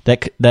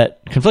that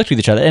conflict with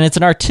each other, and it's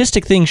an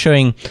artistic thing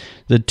showing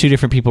the two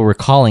different people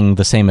recalling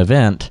the same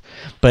event,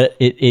 but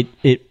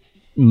it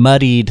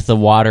muddied the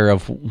water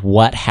of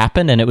what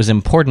happened, and it was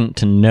important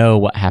to know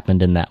what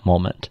happened in that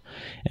moment,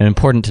 and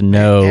important to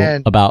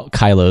know about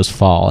Kylo's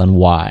fall and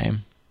why.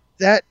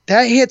 That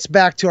hits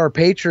back to our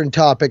Patreon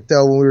topic,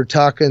 though, when we were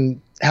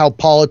talking how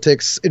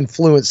politics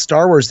influenced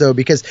Star Wars, though,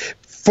 because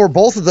for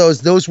both of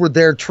those were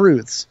their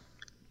truths,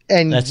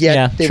 and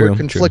yet they were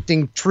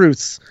conflicting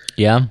truths.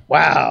 Yeah.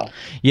 Wow.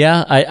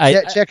 Yeah.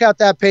 I check out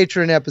that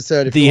Patreon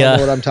episode if you want to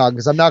know what I'm talking,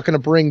 because I'm not going to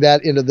bring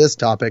that into this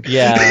topic.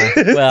 Yeah.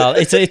 Well,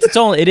 it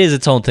is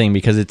its own thing,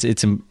 because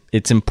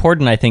it's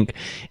important. I think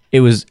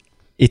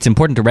it's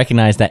important to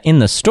recognize that in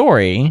the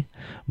story,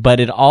 but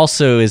it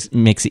also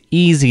makes it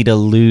easy to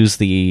lose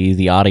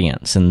the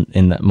audience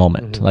in that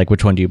moment. Mm-hmm. Like,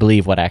 which one do you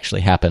believe? What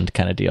actually happened?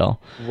 Kind of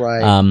deal.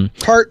 Right.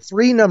 Part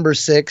 3, number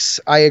 6,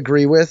 I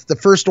agree with. The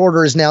First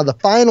Order is now the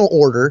Final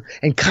Order,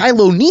 and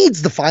Kylo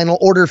needs the Final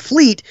Order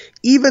fleet,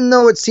 even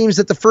though it seems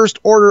that the First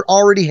Order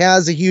already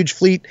has a huge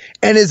fleet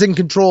and is in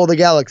control of the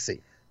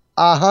galaxy.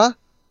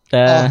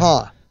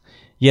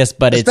 Yes,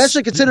 but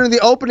especially considering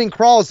the opening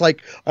crawl is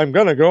like, I'm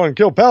gonna go and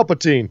kill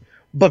Palpatine,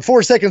 but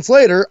 4 seconds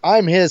later,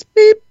 I'm his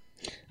beep.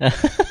 I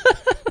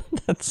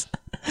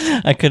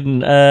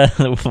couldn't.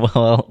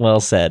 Well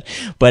said.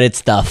 But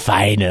it's the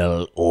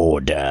Final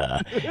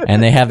Order,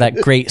 and they have that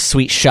great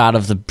sweet shot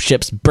of the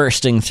ships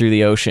bursting through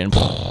the ocean.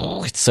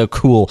 It's so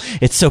cool.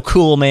 It's so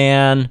cool,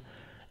 man.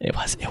 It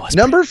was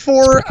number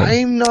 4. Cool.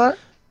 I'm not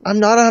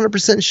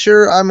 100%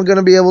 sure I'm going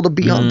to be able to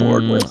be on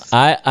board with.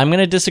 I'm going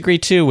to disagree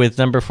too with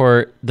number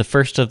 4. The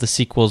first of the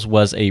sequels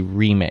was a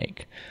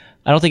remake.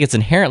 I don't think it's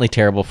inherently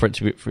terrible for it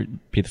to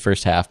be the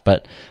first half,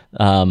 but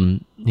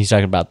he's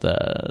talking about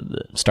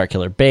the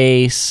Starkiller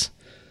base,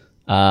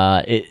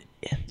 and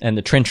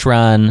the trench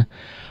run.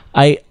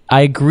 I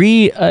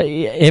agree.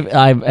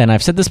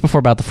 I've said this before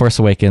about The Force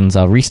Awakens.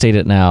 I'll restate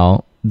it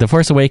now. The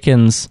Force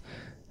Awakens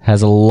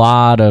has a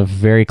lot of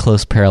very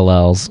close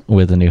parallels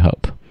with A New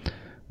Hope.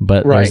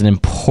 But there's an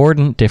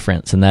important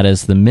difference, and that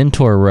is the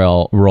mentor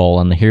role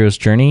on the hero's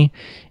journey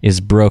is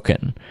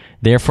broken.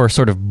 Therefore,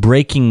 sort of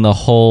breaking the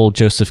whole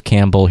Joseph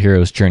Campbell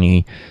hero's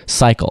journey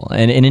cycle,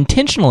 and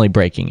intentionally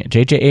breaking it.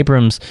 J.J.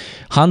 Abrams,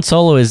 Han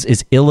Solo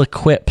is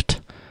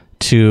ill-equipped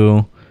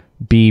to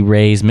be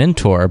Rey's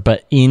mentor,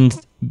 but in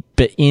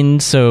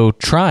so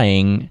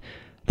trying,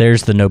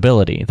 there's the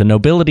nobility. The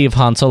nobility of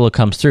Han Solo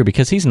comes through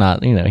because he's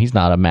not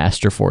a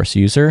master Force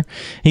user.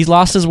 He's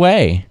lost his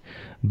way.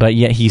 But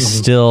yet he's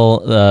still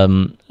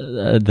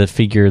the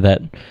figure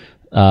that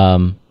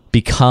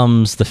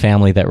becomes the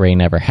family that Rey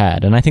never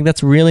had. And I think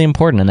that's really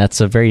important, and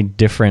that's a very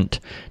different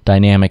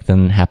dynamic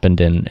than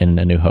happened in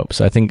A New Hope.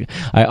 So I think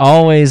I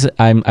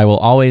will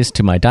always,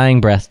 to my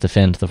dying breath,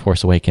 defend The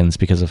Force Awakens,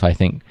 because I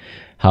think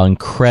how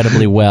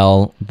incredibly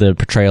well the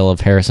portrayal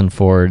of Harrison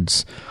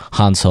Ford's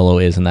Han Solo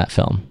is in that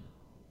film.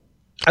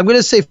 I'm going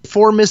to say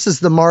 4 misses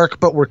the mark,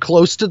 but we're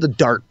close to the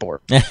dartboard.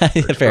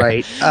 Fair.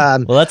 Right.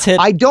 Well, let's hit.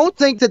 I don't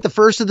think that the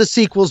first of the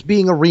sequels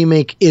being a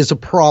remake is a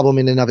problem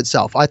in and of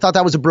itself. I thought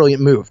that was a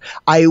brilliant move.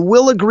 I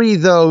will agree,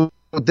 though,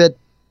 that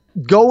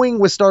going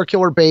with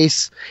Starkiller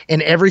Base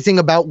and everything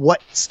about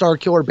what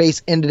Starkiller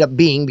Base ended up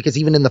being, because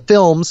even in the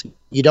films,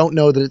 you don't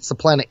know that it's the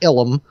planet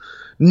Ilum.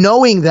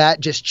 Knowing that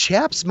just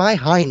chaps my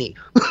hiney.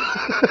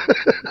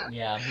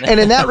 Yeah.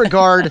 And in that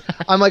regard,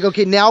 I'm like,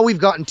 okay, now we've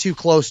gotten too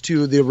close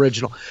to the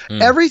original.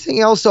 Everything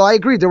else, so I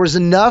agree. There was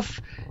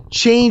enough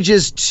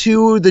changes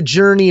to the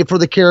journey for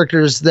the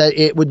characters that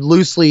it would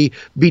loosely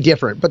be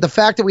different. But the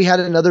fact that we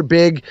had another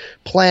big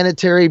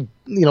planetary,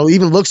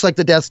 even looks like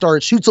the Death Star,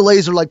 it shoots a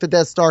laser like the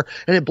Death Star,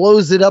 and it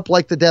blows it up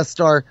like the Death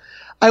Star.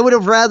 I would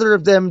have rather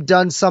of them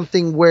done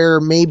something where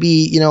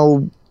maybe,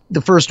 the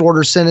First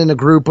Order sent in a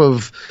group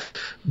of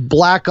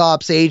Black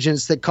Ops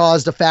agents that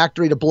caused a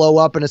factory to blow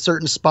up in a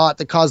certain spot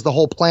that caused the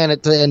whole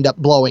planet to end up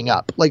blowing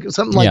up, like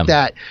something like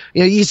that.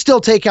 You still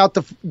take out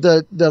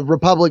the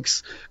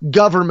Republic's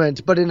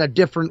government, but in a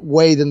different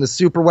way than the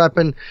super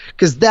weapon,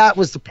 because that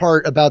was the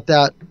part about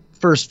that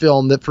first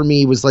film that for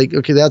me was like,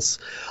 okay, that's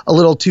a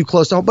little too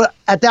close to home. But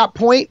at that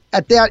point,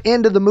 at that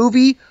end of the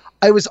movie,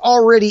 I was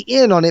already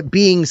in on it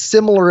being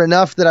similar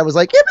enough that I was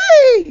like,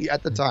 yippee,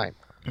 at the time.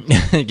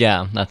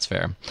 Yeah, that's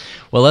fair.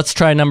 Well, let's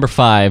try number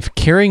 5.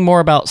 Caring more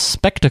about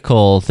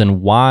spectacle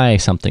than why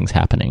something's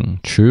happening.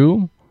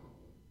 True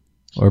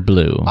or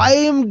blue? I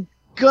am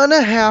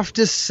gonna have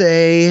to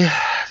say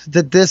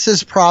that this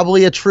is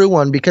probably a true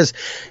one, because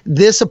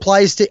this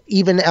applies to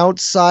even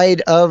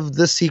outside of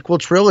the sequel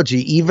trilogy.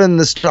 Even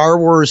the Star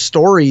Wars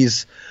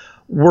stories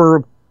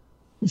were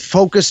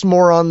focused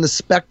more on the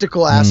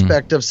spectacle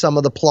aspect of some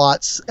of the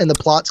plots, and the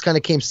plots kind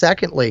of came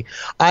secondly.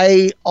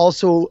 I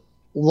also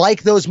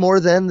like those more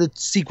than the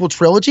sequel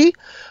trilogy.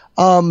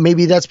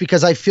 Maybe that's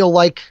because I feel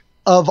like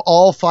of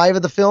all 5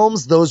 of the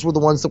films, those were the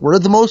ones that were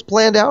the most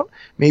planned out.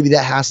 Maybe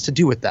that has to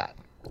do with that.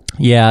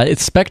 Yeah,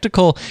 it's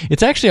spectacle.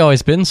 It's actually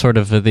always been sort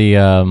of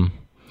the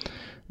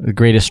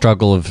greatest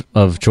struggle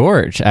of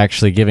George,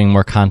 actually giving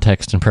more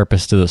context and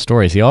purpose to the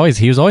stories.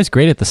 He was always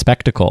great at the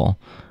spectacle.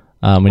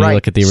 When you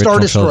look at the original Star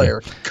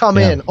Destroyer,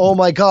 trilogy. in. Oh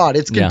my God,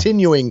 it's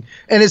continuing,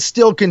 and it's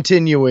still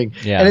continuing,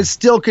 and it's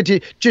still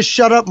continuing. Just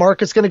shut up,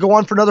 Mark. It's going to go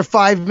on for another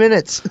 5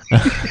 minutes.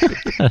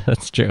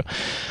 That's true.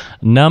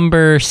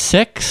 Number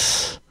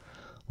 6,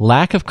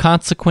 lack of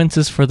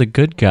consequences for the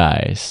good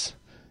guys,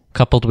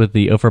 coupled with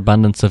the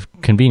overabundance of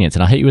convenience.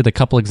 And I'll hit you with a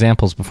couple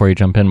examples before you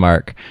jump in,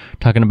 Mark.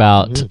 Talking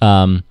about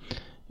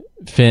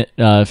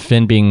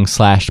Finn being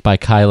slashed by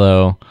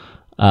Kylo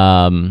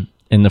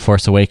in The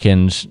Force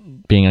Awakens,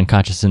 being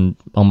unconscious and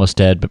almost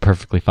dead, but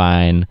perfectly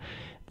fine.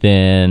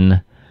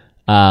 Then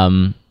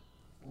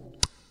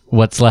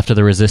what's left of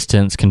the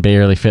Resistance can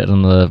barely fit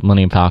on the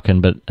Millennium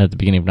Falcon, but at the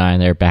beginning of 9,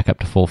 they're back up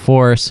to full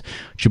force.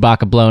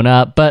 Chewbacca blown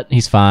up, but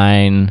he's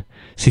fine.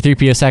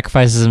 C-3PO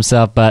sacrifices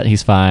himself, but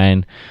he's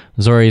fine.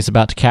 Zori's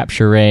about to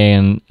capture Rey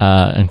and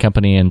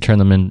company and turn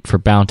them in for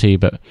bounty,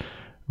 but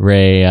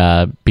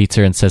Rey beats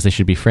her and says they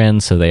should be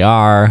friends, so they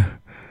are.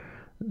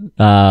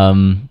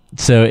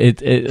 So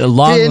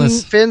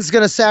Finn's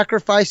gonna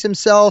sacrifice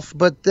himself,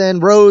 but then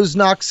Rose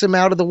knocks him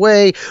out of the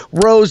way.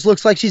 Rose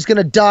looks like she's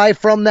gonna die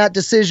from that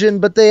decision,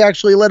 but they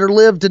actually let her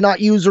live to not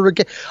use her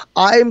again.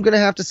 I'm gonna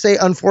have to say,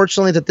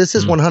 unfortunately, that this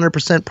is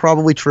 100%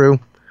 probably true.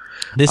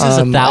 This is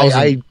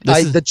 1,000.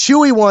 The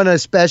Chewie one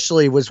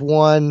especially was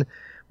one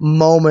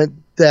moment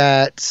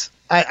that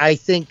I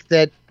think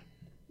that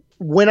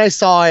when I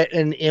saw it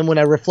and when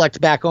I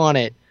reflect back on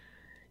it,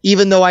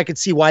 even though I could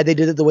see why they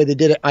did it the way they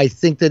did it, I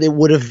think that it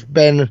would have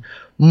been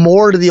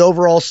more to the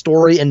overall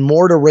story and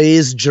more to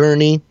Rey's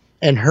journey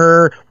and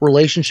her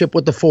relationship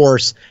with the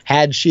Force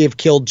had she have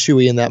killed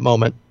Chewie in that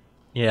moment.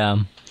 Yeah.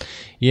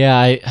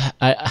 It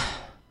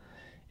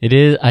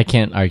is. I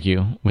can't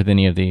argue with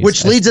any of these.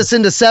 Which leads us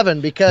into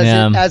 7, because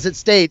as it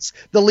states,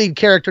 the lead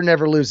character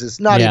never loses,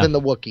 not even the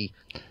Wookiee.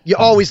 You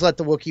always let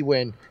the Wookiee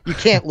win. You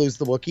can't lose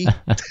the Wookiee.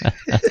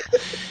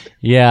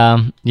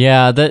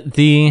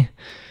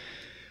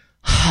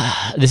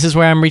 This is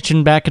where I'm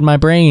reaching back in my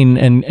brain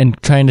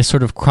and trying to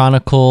sort of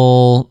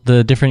chronicle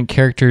the different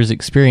characters'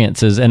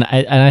 experiences. And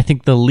I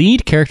think the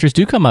lead characters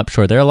do come up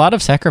short. There are a lot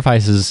of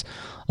sacrifices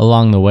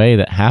along the way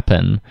that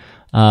happen.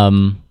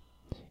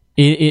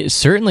 It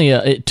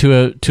certainly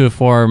to a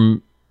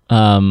form,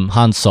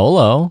 Han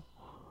Solo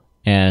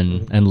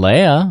and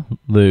Leia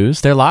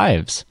lose their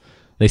lives.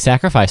 They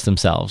sacrifice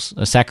themselves.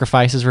 A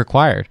sacrifice is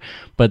required,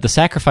 but the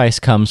sacrifice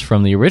comes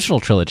from the original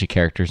trilogy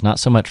characters, not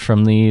so much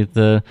from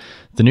the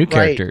new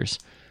characters.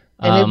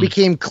 And it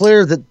became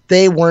clear that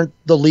they weren't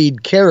the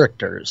lead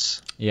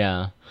characters.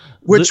 Yeah.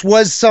 Which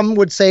was, some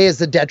would say, is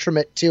the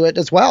detriment to it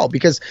as well,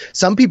 because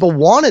some people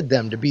wanted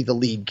them to be the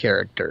lead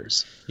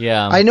characters.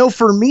 Yeah. I know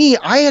for me,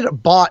 I had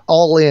bought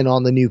all in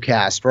on the new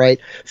cast, right?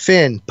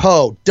 Finn,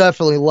 Poe,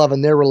 definitely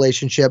loving their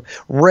relationship.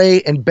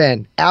 Rey and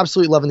Ben,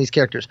 absolutely loving these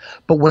characters.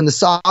 But when the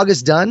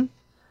saga's done,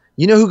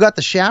 you know who got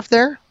the shaft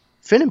there?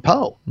 Finn and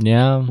Poe.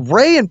 Yeah.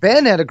 Rey and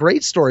Ben had a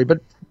great story,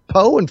 but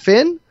Poe and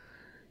Finn,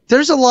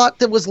 there's a lot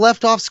that was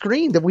left off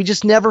screen that we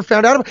just never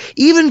found out about.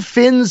 Even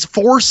Finn's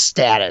Force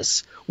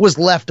status was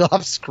left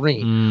off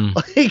screen.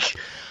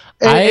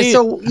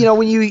 So,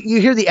 when you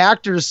hear the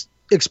actors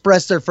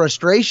express their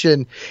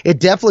frustration, it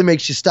definitely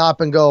makes you stop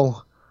and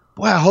go,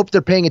 boy, I hope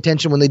they're paying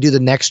attention when they do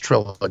the next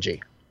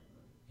trilogy.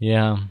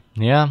 Yeah.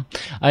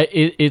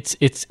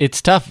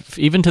 It's tough.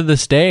 Even to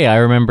this day, I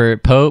remember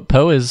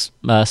Poe is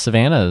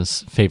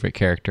Savannah's favorite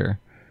character.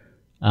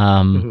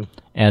 And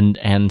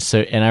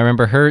I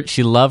remember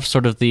she loved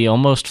sort of the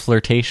almost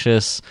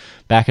flirtatious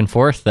back and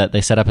forth that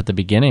they set up at the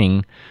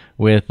beginning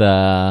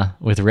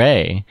with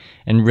Rey,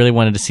 and really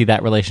wanted to see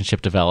that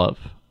relationship develop.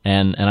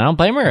 And I don't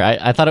blame her.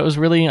 I thought it was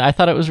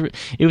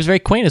very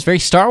quaint. It's very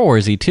Star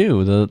Warsy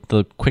too.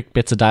 The quick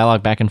bits of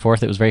dialogue back and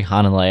forth. It was very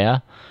Han and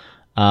Leia.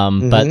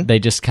 But they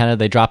just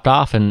they dropped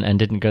off and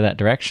didn't go that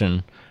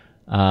direction.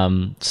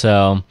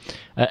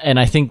 And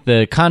I think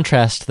the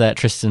contrast that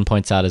Tristan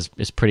points out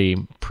is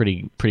pretty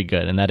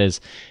good. And that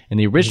is, in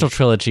the original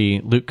trilogy,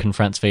 Luke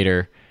confronts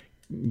Vader,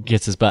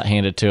 gets his butt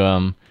handed to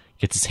him,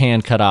 gets his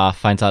hand cut off,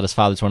 finds out his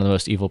father's one of the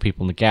most evil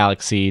people in the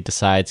galaxy,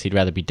 decides he'd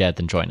rather be dead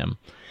than join him.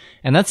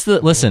 And that's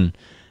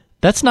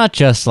that's not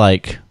just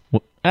like,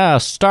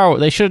 Star Wars,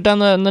 they should have done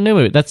that in the new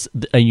movie. That's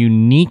a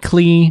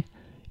uniquely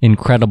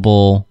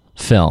incredible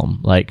film,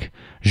 like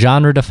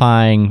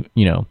genre-defying,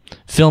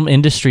 film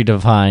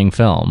industry-defying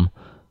film,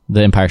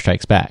 The Empire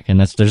Strikes Back. And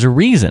there's a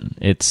reason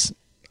it's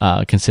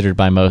considered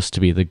by most to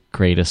be the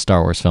greatest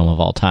Star Wars film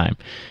of all time.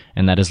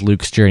 And that is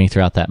Luke's journey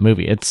throughout that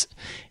movie.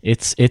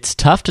 It's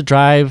tough to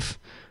drive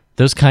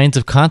those kinds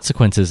of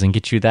consequences and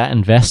get you that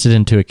invested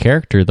into a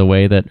character the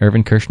way that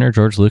Irvin Kershner,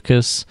 George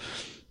Lucas,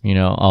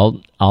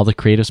 all the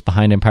creatives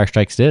behind Empire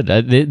Strikes did.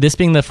 This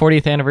being the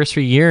 40th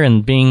anniversary year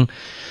and being,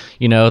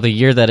 the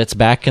year that it's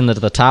back in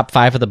the top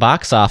 5 of the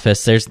box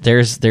office,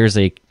 there's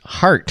a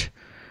heart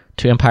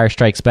to Empire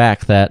Strikes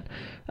Back that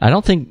I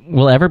don't think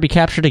will ever be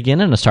captured again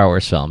in a Star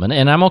Wars film.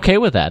 And I'm okay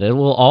with that. It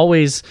will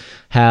always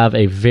have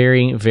a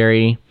very,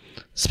 very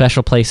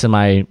special place in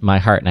my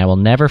heart. And I will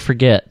never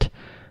forget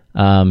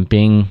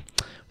being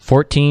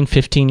 14,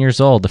 15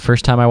 years old, the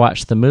first time I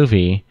watched the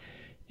movie,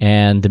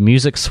 and the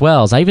music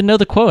swells. I even know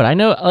the quote. I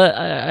know.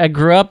 I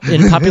grew up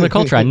in popular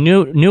culture. I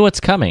knew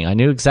what's coming. I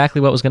knew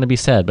exactly what was going to be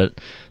said. But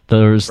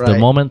there's the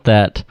moment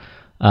that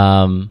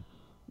Leia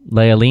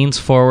leans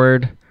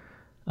forward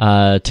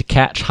to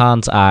catch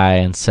Han's eye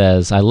and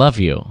says, "I love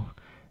you,"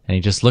 and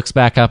he just looks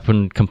back up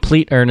in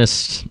complete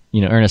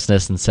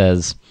earnestness and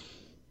says,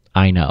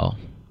 "I know."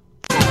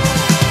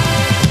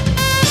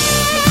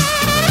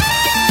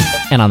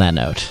 And on that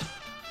note,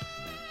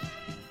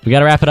 we got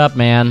to wrap it up,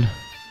 man.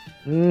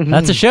 Mm-hmm.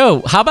 That's a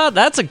show. How about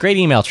that's a great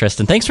email,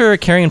 Tristan. Thanks for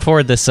carrying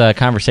forward this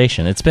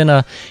conversation. It's been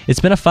a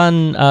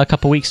fun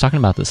couple weeks talking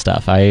about this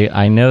stuff.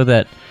 I know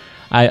that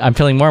I'm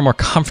feeling more and more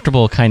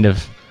comfortable, kind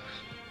of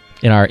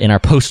in our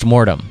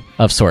post-mortem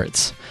of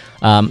sorts.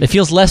 It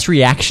feels less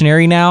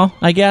reactionary now,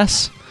 I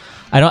guess.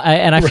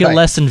 I feel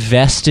less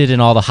invested in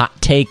all the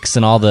hot takes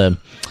and all the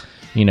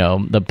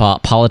the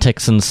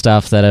politics and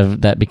stuff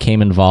that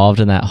became involved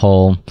in that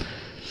whole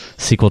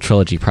sequel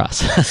trilogy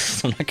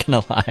process. I'm not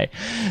gonna lie.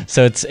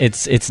 So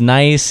it's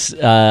nice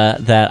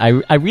that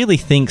I really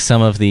think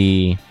some of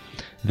the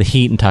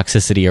heat and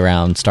toxicity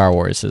around Star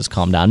Wars has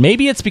calmed down.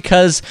 Maybe it's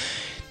because,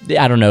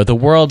 I don't know, the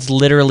world's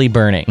literally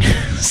burning.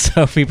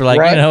 So people are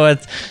like,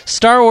 it's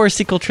Star Wars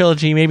sequel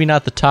trilogy, maybe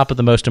not the top of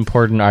the most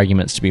important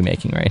arguments to be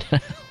making right now.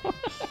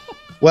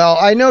 Well,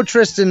 I know,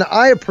 Tristan,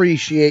 I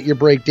appreciate your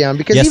breakdown,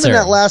 because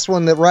that last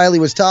one that Riley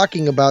was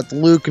talking about, the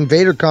Luke and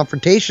Vader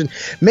confrontation,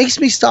 makes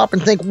me stop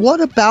and think,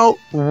 what about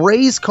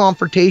Rey's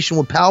confrontation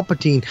with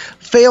Palpatine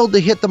failed to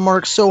hit the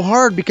mark so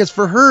hard? Because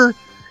for her,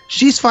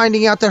 she's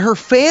finding out that her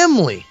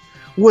family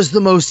was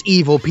the most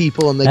evil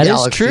people in the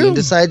galaxy and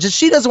decides that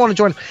she doesn't want to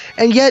join.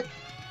 And yet,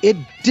 it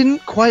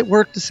didn't quite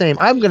work the same.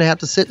 I'm going to have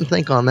to sit and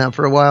think on that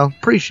for a while.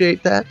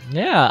 Appreciate that.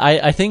 Yeah,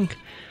 I think...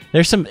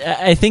 Tristan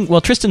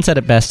said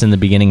it best in the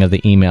beginning of the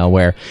email,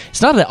 where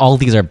it's not that all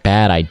these are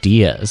bad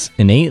ideas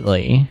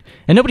innately,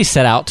 and nobody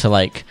set out to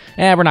we're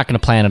not going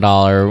to plan it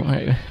all,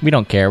 or we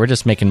don't care, we're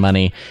just making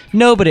money.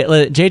 No, but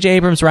J.J.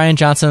 Abrams, Rian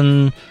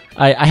Johnson,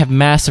 I have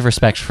massive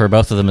respect for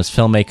both of them as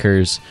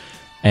filmmakers,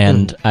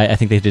 and I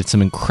think they did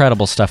some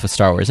incredible stuff with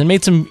Star Wars and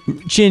made some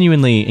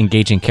genuinely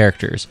engaging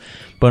characters.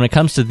 But when it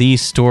comes to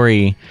these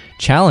story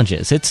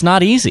challenges, it's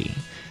not easy.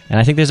 And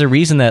I think there's a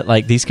reason that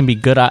these can be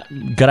good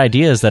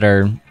ideas that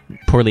are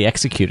poorly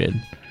executed.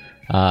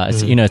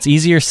 It's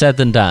easier said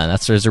than done.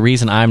 There's a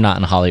reason I'm not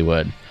in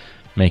Hollywood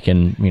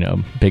making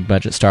big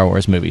budget Star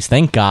Wars movies.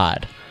 Thank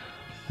God.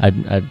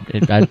 I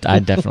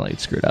definitely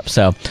screwed up.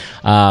 So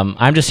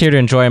I'm just here to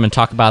enjoy them and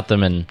talk about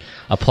them and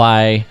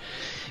apply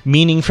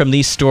meaning from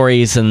these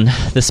stories and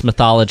this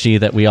mythology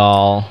that we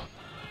all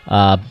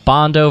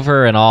bond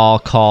over and all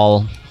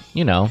call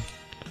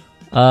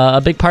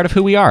a big part of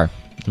who we are.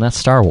 And that's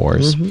Star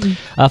Wars.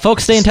 Mm-hmm.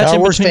 Folks, stay in touch. Star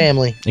Wars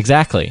family.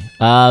 Exactly.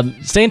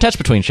 Stay in touch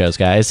between shows,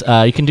 guys.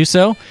 You can do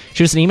so.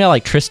 Shoot us an email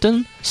like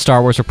Tristan,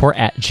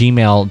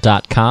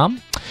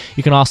 StarWarsReport@gmail.com.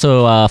 You can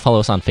also follow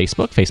us on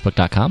Facebook,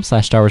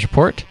 Facebook.com/Star Wars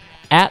Report,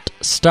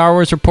 @Star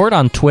Wars Report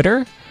on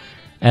Twitter,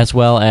 as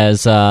well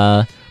as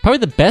probably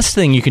the best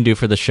thing you can do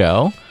for the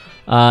show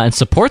and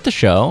support the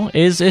show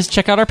is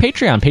check out our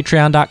Patreon,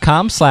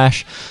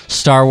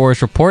 patreon.com/Star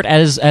Wars Report.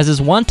 As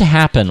is wont to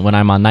happen when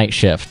I'm on night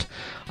shift,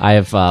 I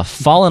have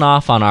fallen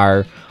off on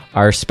our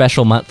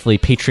special monthly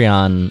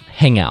Patreon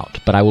hangout,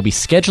 but I will be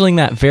scheduling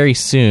that very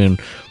soon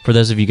for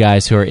those of you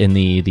guys who are in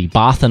the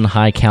Bothan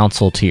High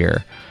Council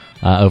tier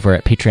over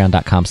at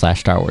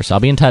patreon.com/Star Wars. So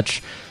I'll be in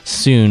touch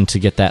soon to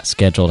get that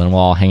scheduled, and we'll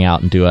all hang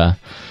out and do a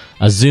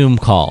Zoom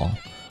call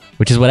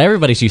which is what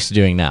everybody's used to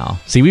doing now.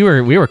 See, we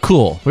were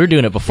cool. We were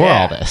doing it before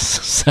all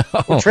this. So,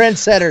 we're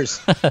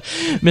trendsetters.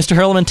 Mr.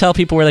 Hurlman, tell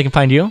people where they can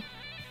find you.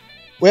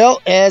 Well,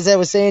 as I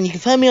was saying, you can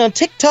find me on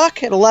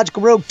TikTok at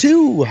Illogical Rogue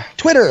 2,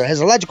 Twitter as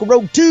Illogical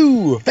Rogue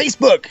 2,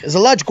 Facebook as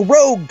Illogical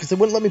Rogue because they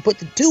wouldn't let me put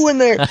the 2 in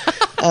there.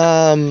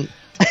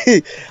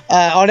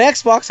 On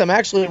Xbox, I'm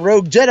actually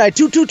Rogue Jedi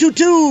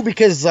 2222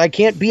 because I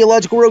can't be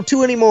Illogical Rogue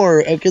 2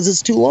 anymore because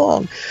it's too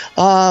long.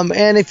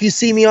 And if you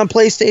see me on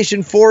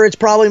PlayStation 4, it's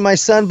probably my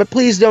son, but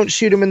please don't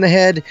shoot him in the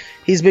head.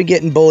 He's been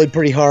getting bullied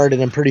pretty hard,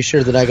 and I'm pretty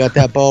sure that I got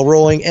that ball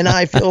rolling, and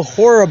I feel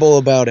horrible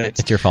about it.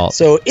 It's your fault.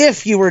 So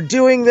if you were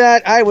doing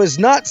that, I was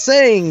not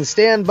saying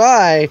stand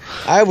by.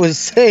 I was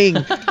saying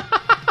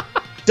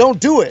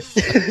don't do it.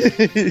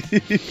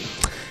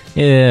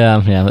 Yeah,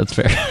 that's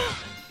fair.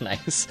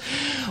 Nice.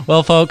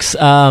 Well, folks,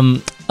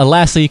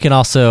 lastly, you can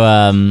also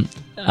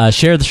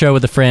share the show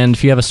with a friend.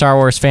 If you have a Star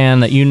Wars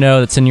fan that you know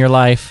that's in your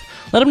life,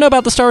 let them know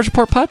about the Star Wars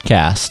Report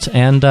podcast.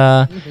 And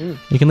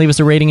you can leave us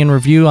a rating and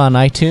review on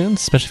iTunes,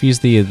 especially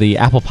if you use the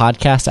Apple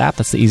Podcast app.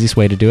 That's the easiest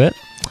way to do it.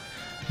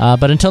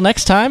 But until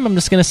next time, I'm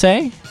just going to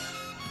say,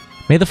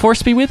 may the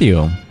Force be with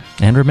you.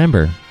 And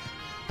remember,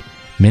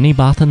 many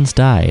Bothans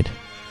died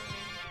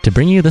to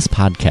bring you this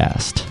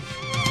podcast.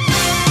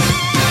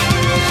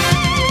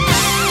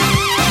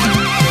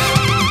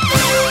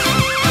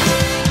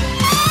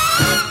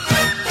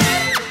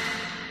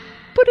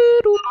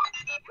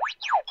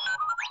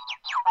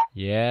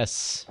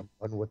 Yes. I'm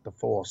one with the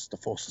Force. The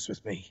Force is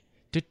with me.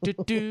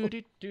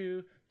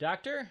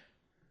 Doctor,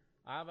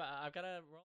 I've got to roll.